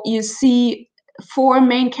 So you see 4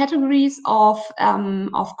 main categories of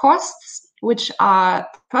costs, which are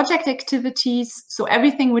project activities, so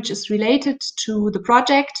everything which is related to the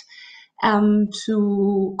project,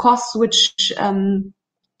 to costs which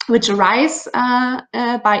arise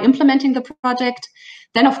by implementing the project.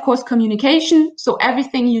 Then, of course, communication, so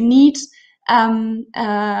everything you need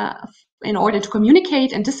in order to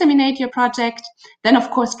communicate and disseminate your project. Then, of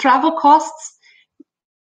course, travel costs.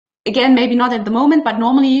 Again, maybe not at the moment, but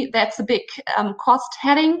normally that's a big cost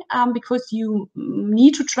heading because you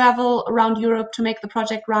need to travel around Europe to make the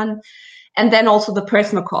project run. And then also the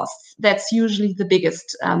personal costs. That's usually the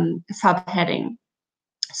biggest subheading.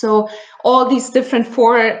 So all these different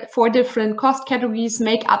four different cost categories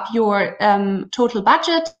make up your total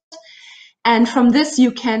budget. And from this,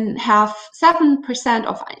 you can have 7%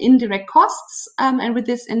 of indirect costs. And with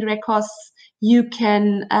this indirect costs, you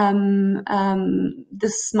can,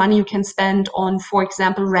 this money you can spend on, for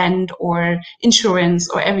example, rent or insurance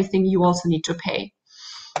or everything you also need to pay.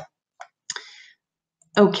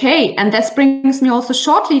 Okay, and this brings me also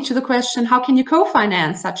shortly to the question, how can you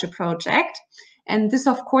co-finance such a project? And this,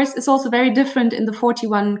 of course, is also very different in the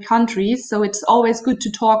 41 countries. So it's always good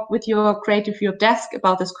to talk with your Creative Europe desk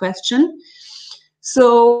about this question.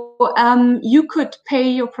 So you could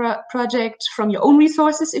pay your project from your own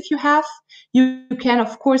resources if you have. You can,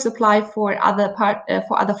 of course, apply for other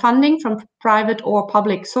funding from private or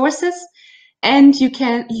public sources, and you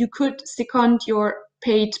could second your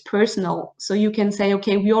paid personnel. So you can say,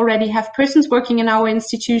 okay, we already have persons working in our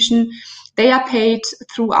institution. They are paid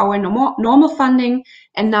through our normal funding,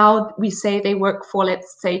 and now we say they work for,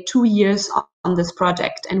 let's say, 2 years on this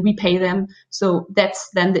project, and we pay them. So that's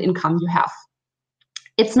then the income you have.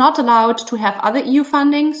 It's not allowed to have other EU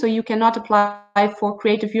funding, so you cannot apply for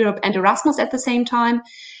Creative Europe and Erasmus at the same time,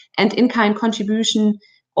 and in-kind contribution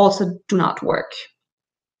also do not work.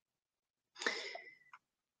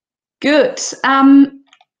 Good.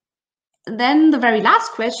 Then the very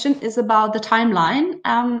last question is about the timeline.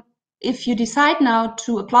 If you decide now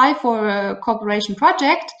to apply for a cooperation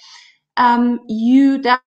project, you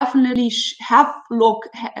definitely should have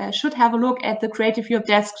a look at the Creative Europe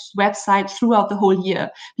Desk's website throughout the whole year,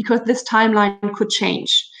 because this timeline could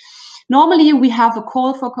change. Normally, we have a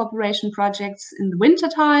call for cooperation projects in the winter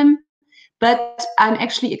time, but I'm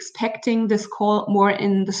actually expecting this call more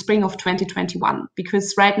in the spring of 2021,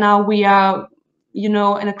 because right now we are, in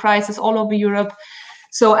a crisis all over Europe.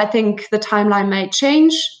 So I think the timeline may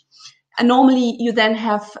change. And normally you then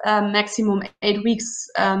have maximum 8 weeks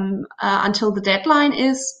until the deadline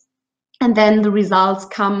is, and then the results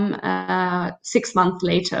come 6 months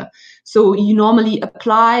later. So you normally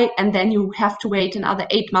apply, and then you have to wait another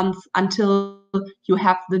 8 months until you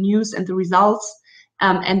have the news and the results.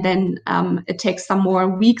 And then it takes some more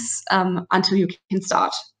weeks until you can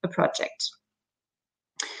start a project.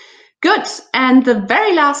 Good. And the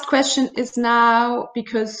very last question is now,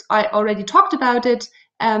 because I already talked about it,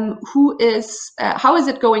 how is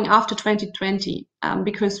it going after 2020?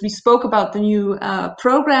 Because we spoke about the new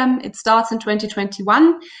program. It starts in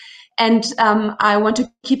 2021. And I want to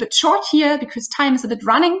keep it short here because time is a bit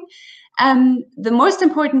running. The most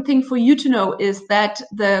important thing for you to know is that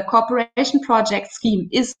the cooperation project scheme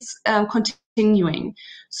is continuing.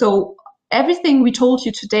 So everything we told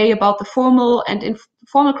you today about the formal and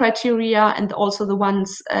informal criteria, and also the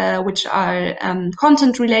ones which are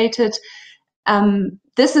content related,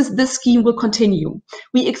 this scheme will continue.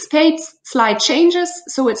 We expect slight changes,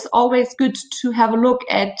 so it's always good to have a look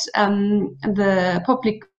at the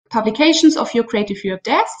publications of your Creative Europe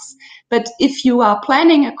desks. But if you are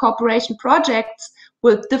planning a cooperation project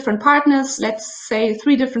with different partners, let's say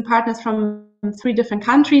 3 different partners from 3 different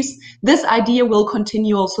countries, this idea will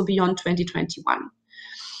continue also beyond 2021.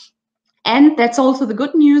 And that's also the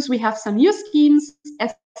good news. We have some new schemes,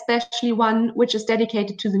 especially one which is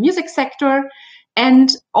dedicated to the music sector, and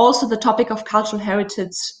also the topic of cultural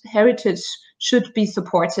heritage should be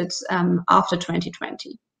supported after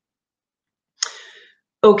 2020.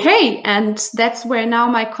 Okay, and that's where now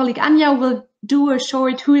my colleague Anja will do a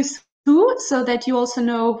short who is who, so that you also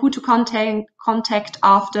know who to contact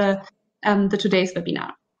after the today's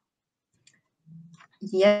webinar.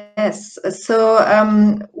 Yes, so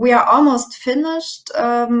we are almost finished.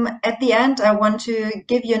 At the end, I want to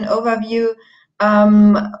give you an overview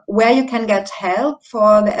where you can get help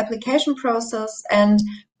for the application process and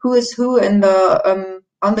who is who in the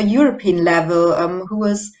on the European level, who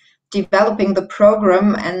is developing the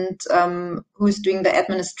program and who is doing the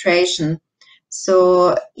administration.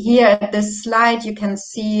 So here at this slide, you can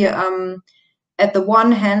see at the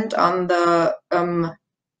one hand on the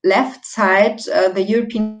left side, the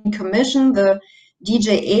European Commission, the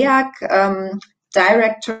DJ EAC,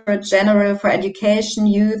 Director General for Education,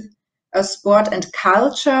 Youth, Sport and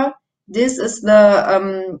Culture. This is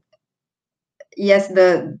the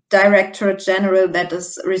the Director General that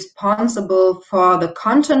is responsible for the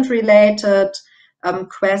content-related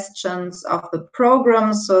questions of the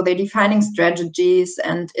program. So they're defining strategies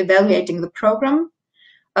and evaluating the program.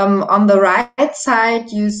 On the right side,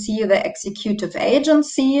 you see the executive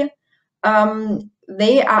agency.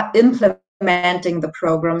 They are implementing the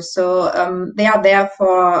program. So they are there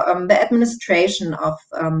for the administration of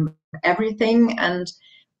everything. And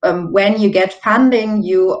when you get funding,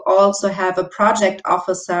 you also have a project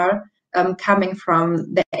officer coming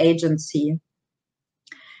from the agency.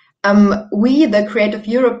 We, the Creative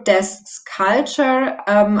Europe Desk KULTUR,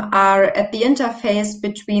 are at the interface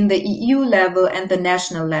between the EU level and the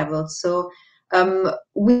national level. So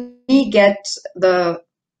we get the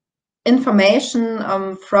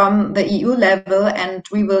information from the EU level, and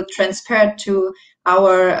we will transfer it to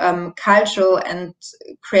our cultural and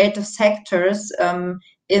creative sectors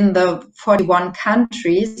in the 41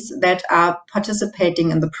 countries that are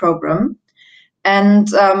participating in the program. And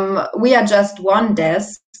we are just one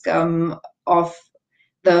desk of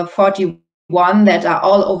the 41 that are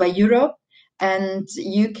all over Europe, and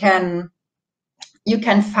you can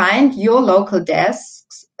find your local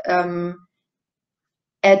desks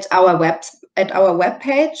at our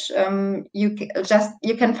webpage.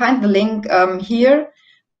 You can find the link here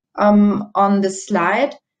on the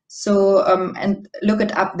slide. So and look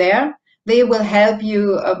it up there. They will help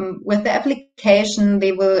you with the application.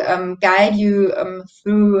 They will guide you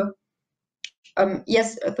through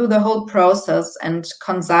the whole process and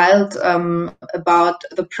consult about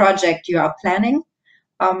the project you are planning.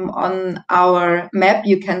 On our map,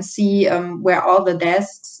 you can see where all the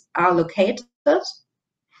desks are located.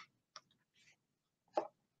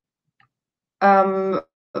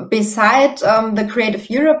 Beside the Creative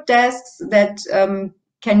Europe desks that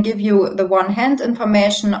can give you the one-hand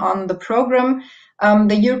information on the program,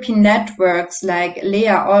 the European networks, like Lea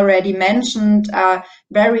already mentioned, are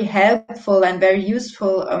very helpful and very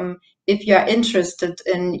useful if you are interested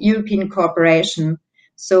in European cooperation.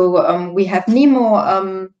 So we have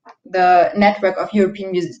NEMO, the Network of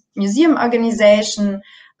European Museum Organization,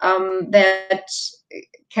 that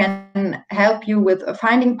can help you with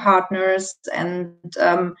finding partners, and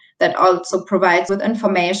that also provides with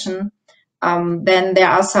information. Then there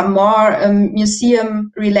are some more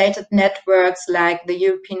museum-related networks like the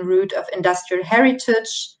European Route of Industrial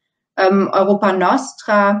Heritage, Europa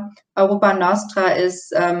Nostra. Europa Nostra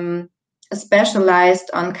is specialized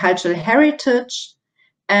on cultural heritage.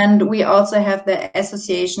 And we also have the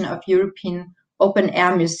Association of European Open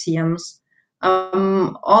Air Museums.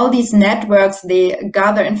 All these networks, they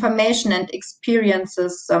gather information and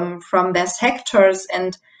experiences from their sectors,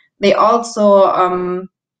 and they also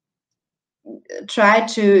try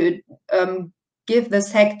to give the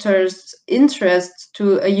sector's interests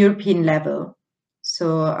to a European level.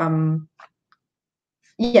 So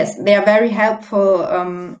yes, they are very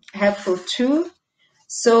helpful, helpful too.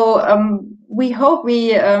 So we hope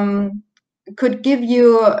we could give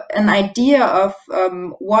you an idea of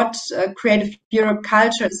what Creative Europe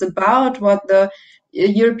Culture is about, what the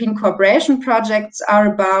European cooperation projects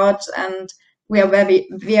are about, and we are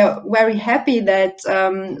very happy that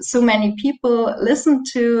so many people listen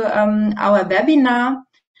to our webinar.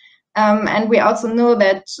 And we also know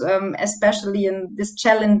that, especially in these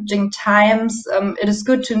challenging times, it is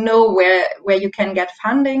good to know where you can get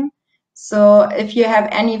funding. So if you have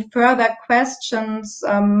any further questions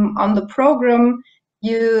on the program,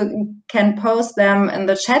 you can post them in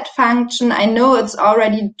the chat function. I know it's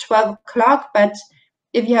already 12 o'clock, but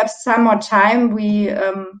if you have some more time, we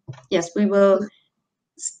will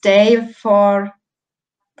stay for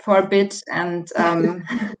a bit and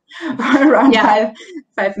around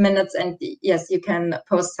 5 minutes, and yes, you can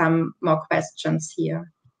post some more questions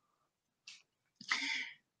here.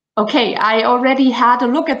 Okay, I already had a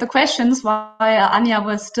look at the questions while Anja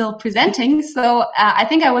was still presenting, so I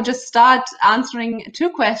think I will just start answering two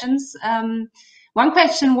questions. One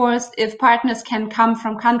question was if partners can come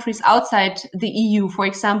from countries outside the EU, for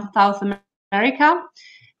example, South America.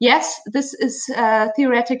 Yes, this is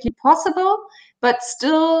theoretically possible, but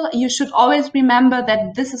still you should always remember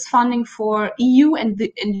that this is funding for EU and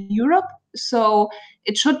Europe. So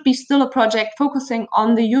it should be still a project focusing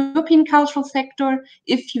on the European cultural sector.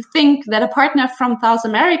 If you think that a partner from South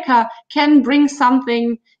America can bring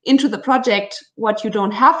something into the project what you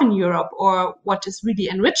don't have in Europe or what is really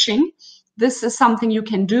enriching, this is something you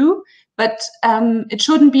can do. But it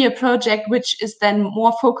shouldn't be a project which is then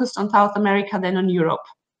more focused on South America than on Europe.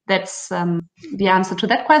 That's the answer to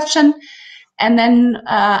that question. And then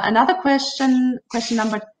another question, question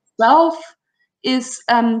number 12, is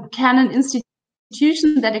can an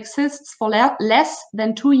institution that exists for less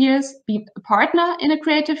than 2 years be a partner in a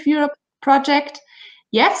Creative Europe project?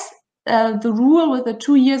 Yes, the rule with the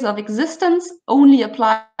 2 years of existence only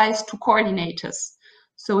applies to coordinators.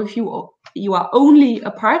 So if you are only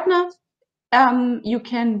a partner, you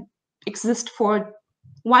can exist for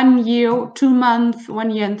 1 year, 2 months, 1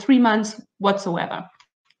 year and 3 months whatsoever.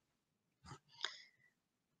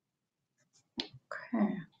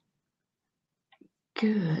 Okay.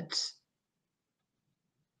 Good.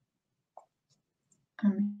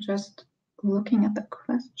 I'm just looking at the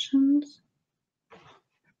questions.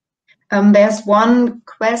 There's one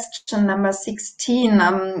question, number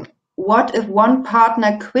 16. What if one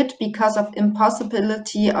partner quit because of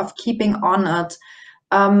impossibility of keeping on it?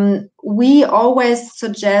 We always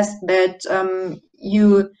suggest that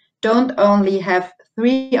you don't only have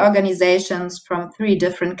 3 organizations from 3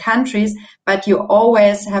 different countries, but you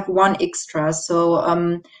always have one extra. So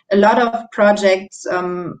a lot of projects,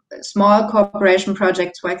 small cooperation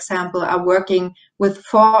projects, for example, are working with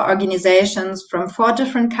 4 organizations from 4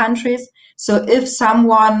 different countries. So if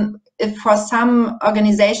for some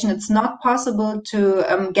organization it's not possible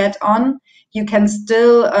to get on, you can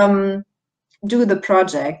still do the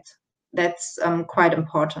project. That's quite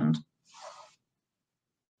important.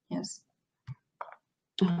 Yes.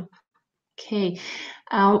 Okay.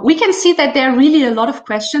 We can see that there are really a lot of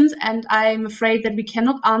questions, and I'm afraid that we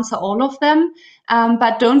cannot answer all of them.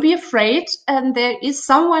 But don't be afraid. There is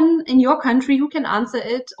someone in your country who can answer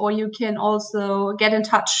it, or you can also get in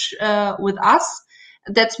touch with us.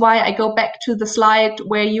 That's why I go back to the slide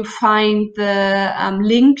where you find the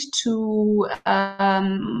link to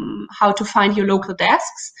how to find your local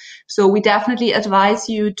desks. So we definitely advise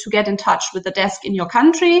you to get in touch with the desk in your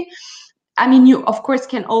country. I mean, you of course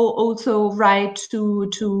can also write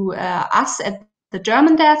to us at the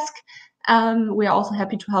German desk. We are also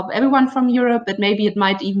happy to help everyone from Europe, but maybe it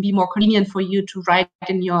might even be more convenient for you to write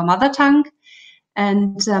in your mother tongue.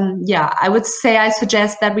 And yeah, I would say I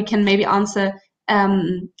suggest that we can maybe answer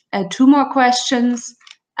 2 more questions.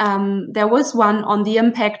 There was one on the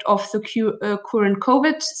impact of the current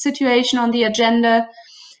COVID situation on the agenda.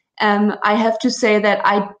 I have to say that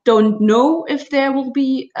I don't know if there will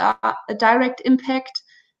be a direct impact.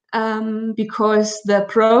 because the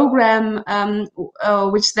program,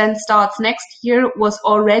 which then starts next year, was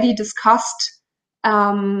already discussed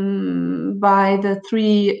by the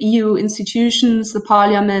 3 EU institutions, the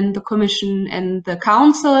Parliament, the Commission, and the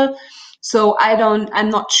Council. So I'm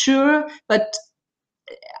not sure, but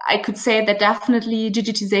I could say that definitely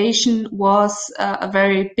digitization was a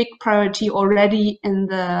very big priority already in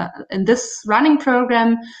this running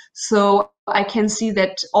program. So I can see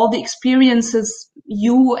that all the experiences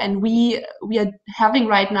you and we are having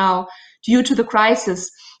right now due to the crisis,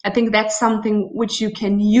 I think that's something which you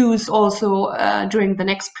can use also during the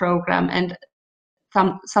next program, and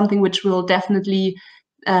something which will definitely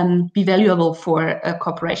be valuable for a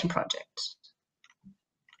cooperation project.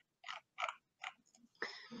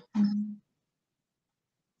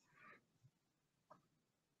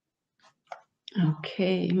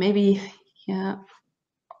 Okay, maybe, yeah.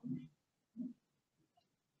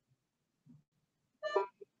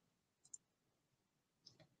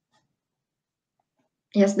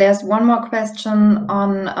 Yes, there's one more question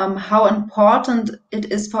on how important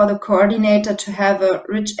it is for the coordinator to have a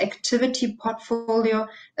rich activity portfolio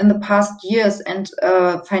in the past years and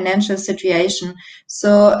financial situation.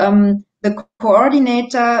 So the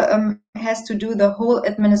coordinator has to do the whole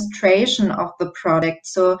administration of the product.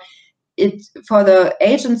 So for the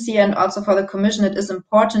agency and also for the Commission, it is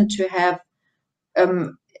important to have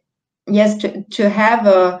to have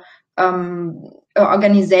a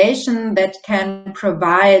organization that can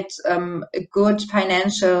provide a good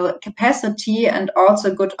financial capacity and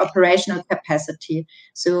also good operational capacity.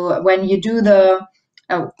 So when you do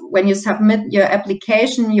when you submit your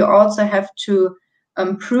application, you also have to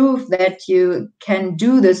prove that you can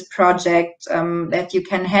do this project, that you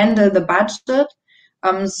can handle the budget.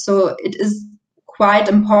 So it is quite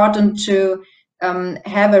important to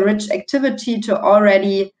have a rich activity, to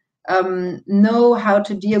already know how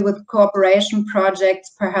to deal with cooperation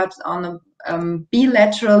projects, perhaps on a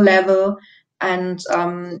bilateral level, and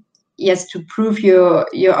yes, to prove your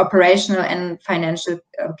operational and financial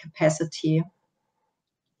capacity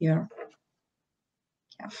here.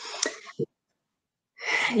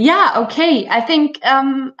 Yeah, okay. I think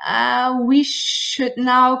we should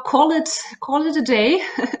now call it a day.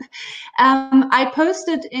 I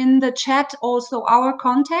posted in the chat also our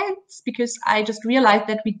contacts, because I just realized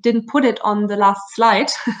that we didn't put it on the last slide.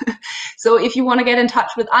 So if you want to get in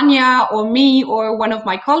touch with Anja or me or one of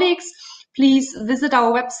my colleagues, please visit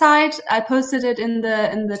our website. I posted it in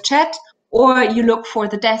the chat, or you look for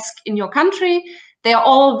the desk in your country. They are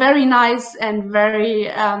all very nice and very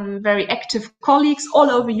active colleagues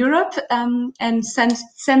all over Europe, and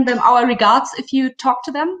send them our regards if you talk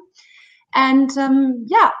to them. And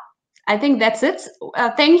yeah, I think that's it.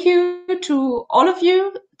 Thank you to all of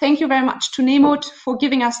you. Thank you very much to NEMO for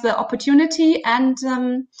giving us the opportunity. And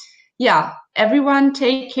yeah, everyone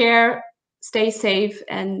take care, stay safe,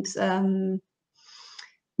 and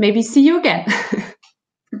maybe see you again.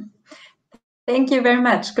 Thank you very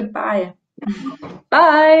much. Goodbye.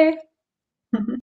 Bye.